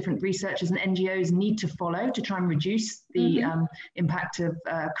different researchers and NGOs need to follow to try and reduce the impact of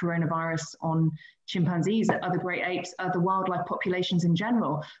coronavirus on chimpanzees, other great apes, other wildlife populations in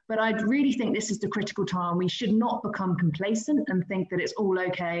general. But I really think this is the critical time. We should not become complacent and think that it's all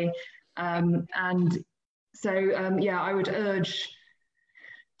okay. And so, I would urge,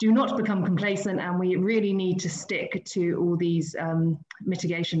 do not become complacent, and we really need to stick to all these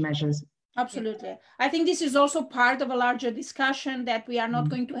mitigation measures. Absolutely. I think this is also part of a larger discussion that we are not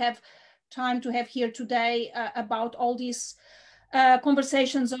going to have time to have here today, about all these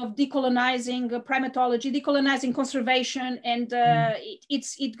conversations of decolonizing primatology, decolonizing conservation, and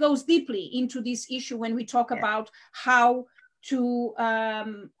it goes deeply into this issue when we talk about how to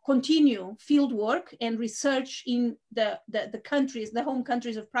continue field work and research in the countries, the home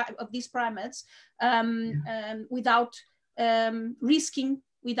countries of these primates, without risking,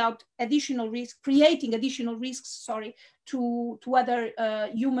 without additional risk, creating additional risks, to other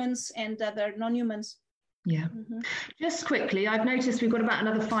humans and other non-humans. Yeah. Just quickly, I've noticed we've got about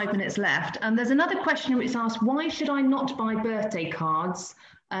another 5 minutes left, and there's another question which asks, why should I not buy birthday cards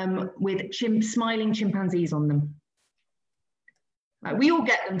with smiling chimpanzees on them? We all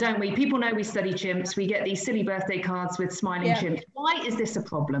get them, don't we? People know we study chimps. We get these silly birthday cards with smiling chimps. Why is this a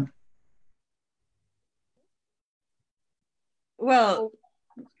problem? Well,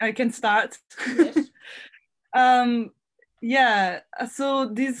 I can start. Yes. So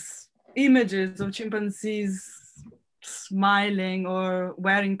these images of chimpanzees smiling or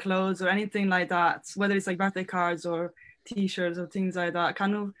wearing clothes or anything like that, whether it's like birthday cards or t-shirts or things like that,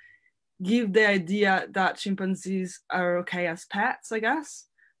 kind of give the idea that chimpanzees are okay as pets, I guess,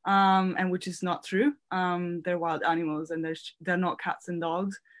 and which is not true. They're wild animals, and they're not cats and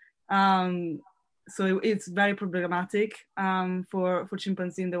dogs. So it's very problematic for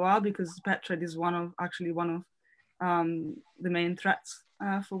chimpanzee in the wild, because pet trade is one of the main threats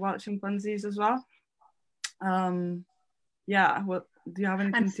for wild chimpanzees as well. What do you have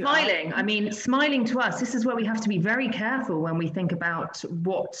anything to smiling add? I mean, smiling to us, this is where we have to be very careful when we think about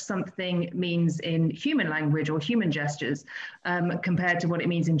what something means in human language or human gestures compared to what it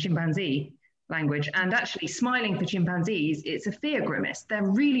means in chimpanzee language. And actually, smiling for chimpanzees, it's a fear grimace. They're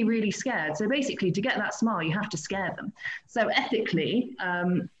really, really scared. So basically, to get that smile, you have to scare them. So ethically,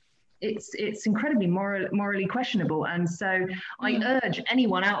 it's incredibly morally questionable. And so I urge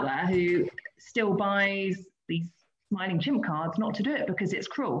anyone out there who still buys these smiling chimp cards not to do it, because it's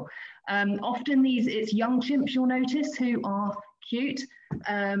cruel. Often it's young chimps, you'll notice, who are cute,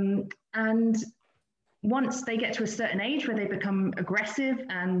 and once they get to a certain age where they become aggressive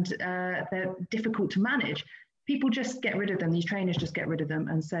and they're difficult to manage, people just get rid of them. These trainers just get rid of them,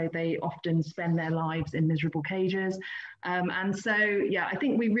 and so they often spend their lives in miserable cages. And so, I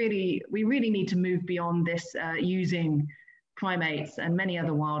think we really need to move beyond this using primates and many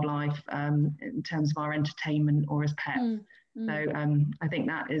other wildlife in terms of our entertainment or as pets. So I think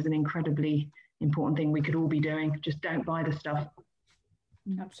that is an incredibly important thing we could all be doing. Just don't buy the stuff.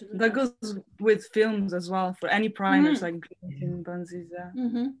 Absolutely. That goes with films as well, for any primates like chimpanzees.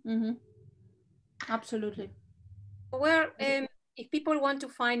 Absolutely. Where, if people want to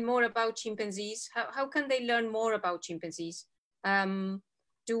find more about chimpanzees, how can they learn more about chimpanzees?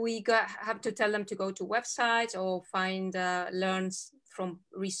 Do we have to tell them to go to websites or find learn from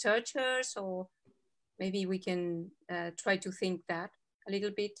researchers, or maybe we can try to think that a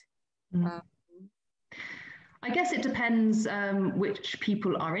little bit? I guess it depends which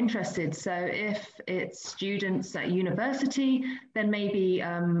people are interested. So if it's students at university, then maybe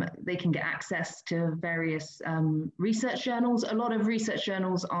they can get access to various research journals. A lot of research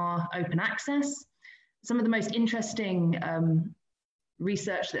journals are open access. Some of the most interesting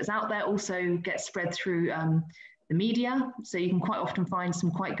research that's out there also gets spread through the media. So you can quite often find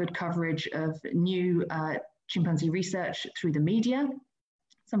some quite good coverage of new chimpanzee research through the media.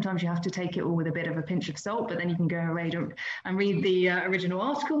 Sometimes you have to take it all with a bit of a pinch of salt, but then you can go away and read the original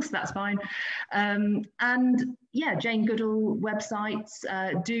article, so that's fine. And yeah, Jane Goodall websites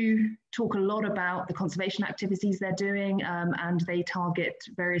do talk a lot about the conservation activities they're doing, and they target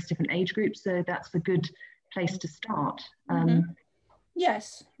various different age groups, so that's a good place to start.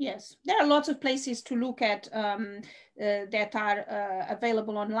 Yes, yes. There are lots of places to look at that are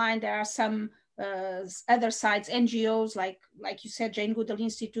available online. There are some other sites, NGOs, like you said, Jane Goodall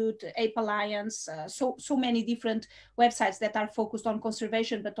Institute, Ape Alliance, so many different websites that are focused on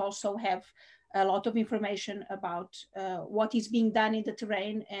conservation, but also have a lot of information about what is being done in the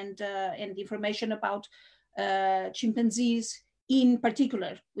terrain, and information about chimpanzees in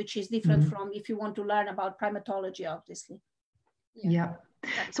particular, which is different from if you want to learn about primatology, obviously. Yeah.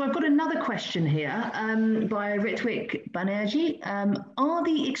 So I've got another question here by Ritwik Banerjee. Are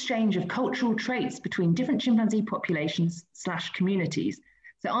the exchange of cultural traits between different chimpanzee populations / communities?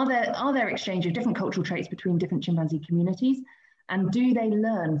 So are there exchange of different cultural traits between different chimpanzee communities, and do they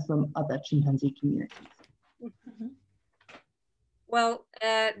learn from other chimpanzee communities? Well,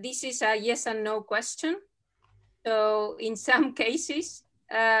 this is a yes and no question. So in some cases,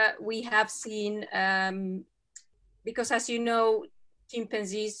 we have seen, because as you know,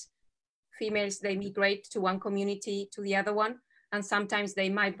 chimpanzees, females, they migrate to one community to the other one, and sometimes they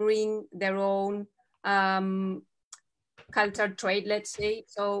might bring their own cultural trait, let's say.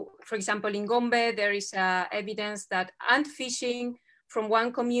 So for example, in Gombe, there is evidence that ant fishing from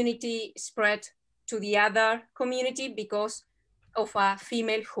one community spread to the other community because of a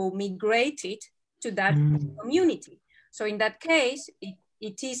female who migrated to that community. So in that case,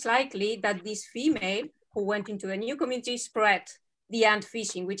 it is likely that this female who went into a new community spread the ant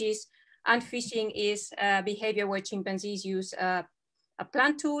fishing, ant fishing is a behavior where chimpanzees use a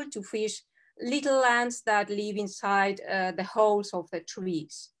plant tool to fish little ants that live inside the holes of the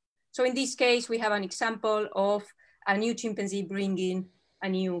trees. So in this case, we have an example of a new chimpanzee bringing a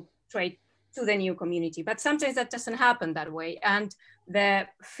new trait to the new community. But sometimes that doesn't happen that way. And the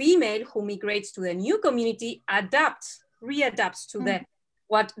female who migrates to the new community readapts to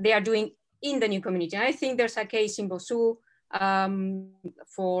what they are doing in the new community. And I think there's a case in Bossou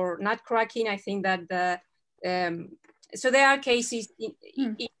for nutcracking. I think that so there are cases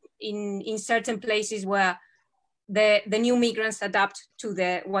in certain places where the new migrants adapt to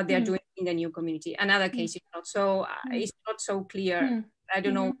what they're doing in the new community. Another case is not. So it's not so clear. I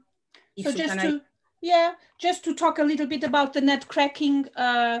don't know. So just to talk a little bit about the nutcracking,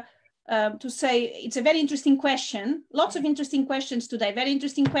 to say it's a very interesting question. Lots of interesting questions today. Very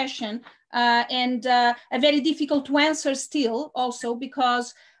interesting question, and a very difficult to answer still, also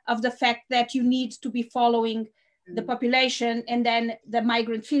because of the fact that you need to be following the population, and then the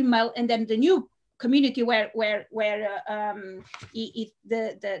migrant female, and then the new community where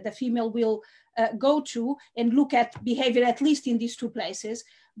the female will go to, and look at behavior at least in these two places.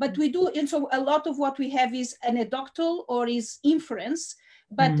 But we do, and so a lot of what we have is anecdotal or is inference.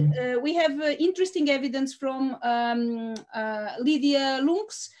 But we have interesting evidence from Lydia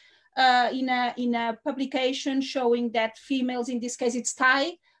Lunks in a publication showing that females, in this case it's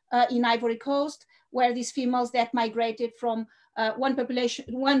Thai in Ivory Coast, where these females that migrated from one population,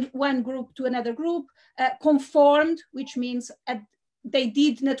 one group to another group, conformed, which means they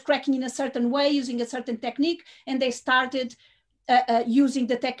did nutcracking in a certain way, using a certain technique, and they started using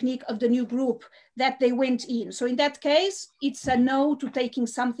the technique of the new group that they went in. So in that case, it's a no to taking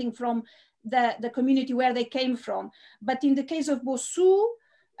something from the community where they came from. But in the case of Bossou,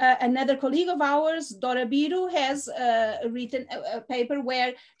 another colleague of ours, Dora Biru, has written a paper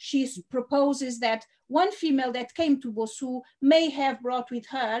where she proposes that one female that came to Bossou may have brought with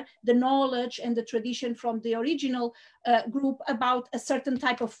her the knowledge and the tradition from the original group about a certain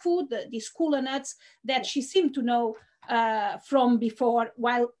type of food, these kula nuts, that she seemed to know from before,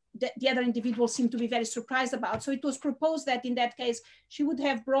 while the other individuals seemed to be very surprised about. So it was proposed that in that case, she would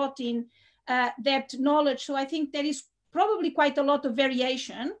have brought in that knowledge. So I think there is probably quite a lot of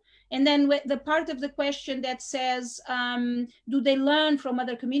variation. And then the part of the question that says, do they learn from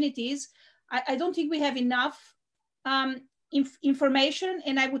other communities? I don't think we have enough information.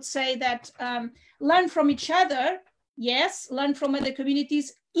 And I would say that learn from each other, yes, learn from other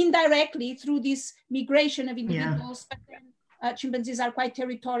communities indirectly through this migration of individuals. But then, chimpanzees are quite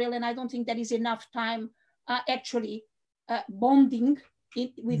territorial, and I don't think there is enough time actually bonding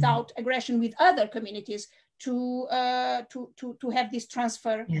without aggression with other communities to have this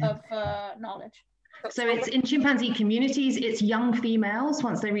transfer of knowledge. So it's in chimpanzee communities, it's young females.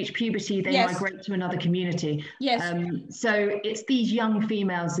 Once they reach puberty, they migrate to another community. Yes. So it's these young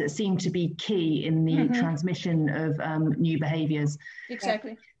females that seem to be key in the transmission of new behaviors.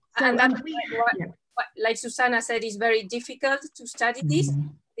 Exactly. So, and that's what, like Susanna said, is very difficult to study this,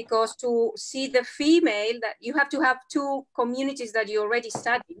 because to see the female, that you have to have two communities that you already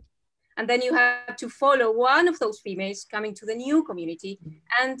studied. And then you have to follow one of those females coming to the new community.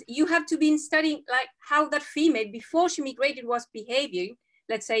 And you have to be studying like how that female, before she migrated, was behaving,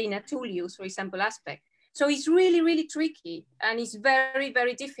 let's say in a tool use, for example, aspect. So it's really, really tricky, and it's very,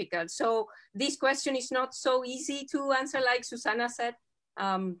 very difficult. So this question is not so easy to answer, like Susanna said.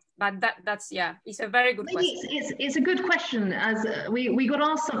 But that's it's a very good question. It's a good question, as we got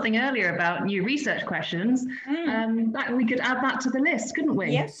asked something earlier about new research questions. That we could add that to the list, couldn't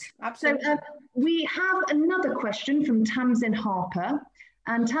we? Yes, absolutely. So we have another question from Tamsin Harper,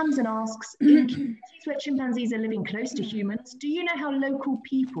 and Tamsin asks, in communities where chimpanzees are living close to humans, do you know how local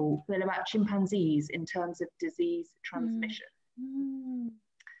people feel about chimpanzees in terms of disease transmission?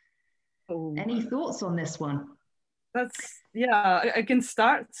 Any thoughts on this one? I can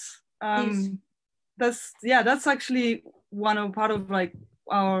start. That's actually part of like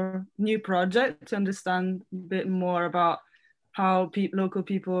our new project, to understand a bit more about how local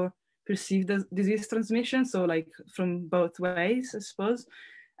people perceive the disease transmission. So like from both ways, I suppose.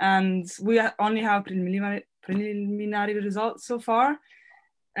 And we only have preliminary results so far.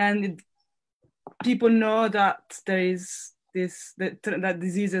 And people know that there is that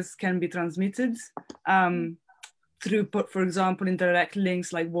diseases can be transmitted through, for example, indirect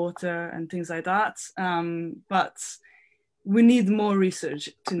links like water and things like that. But we need more research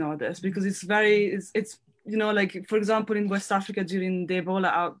to know this, because it's like, for example, in West Africa during the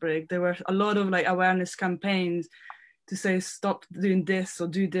Ebola outbreak, there were a lot of like awareness campaigns to say, stop doing this or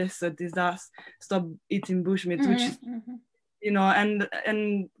do this or this, that, stop eating bushmeat, which,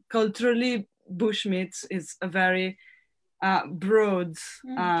 and culturally bushmeat is a very broad,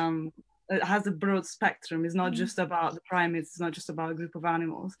 it has a broad spectrum. It's not just about the primates, it's not just about a group of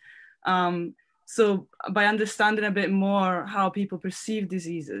animals. So by understanding a bit more how people perceive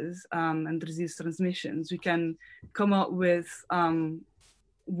diseases and disease transmissions, we can come up with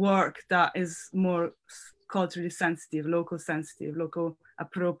work that is more culturally sensitive, local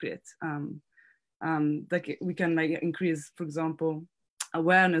appropriate. Like we can like increase, for example,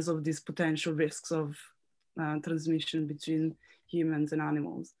 awareness of these potential risks of transmission between humans and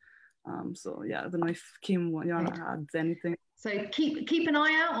animals. So yeah, I don't know if Kim, you want to add anything? So keep an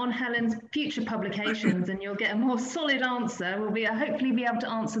eye out on Helen's future publications, and you'll get a more solid answer. We'll hopefully be able to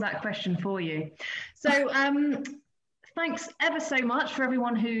answer that question for you. So thanks ever so much for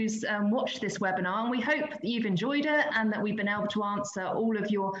everyone who's watched this webinar, and we hope that you've enjoyed it and that we've been able to answer all of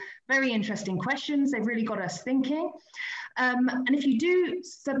your very interesting questions. They've really got us thinking. And if you do,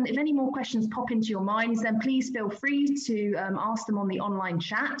 if any more questions pop into your minds, then please feel free to ask them on the online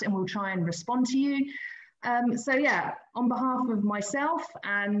chat, and we'll try and respond to you. So yeah, on behalf of myself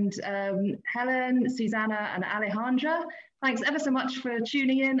and Helen, Susanna and Alejandra, thanks ever so much for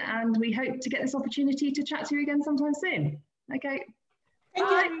tuning in, and we hope to get this opportunity to chat to you again sometime soon. Okay. Thank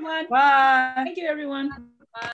you, everyone. Bye. Thank you, everyone.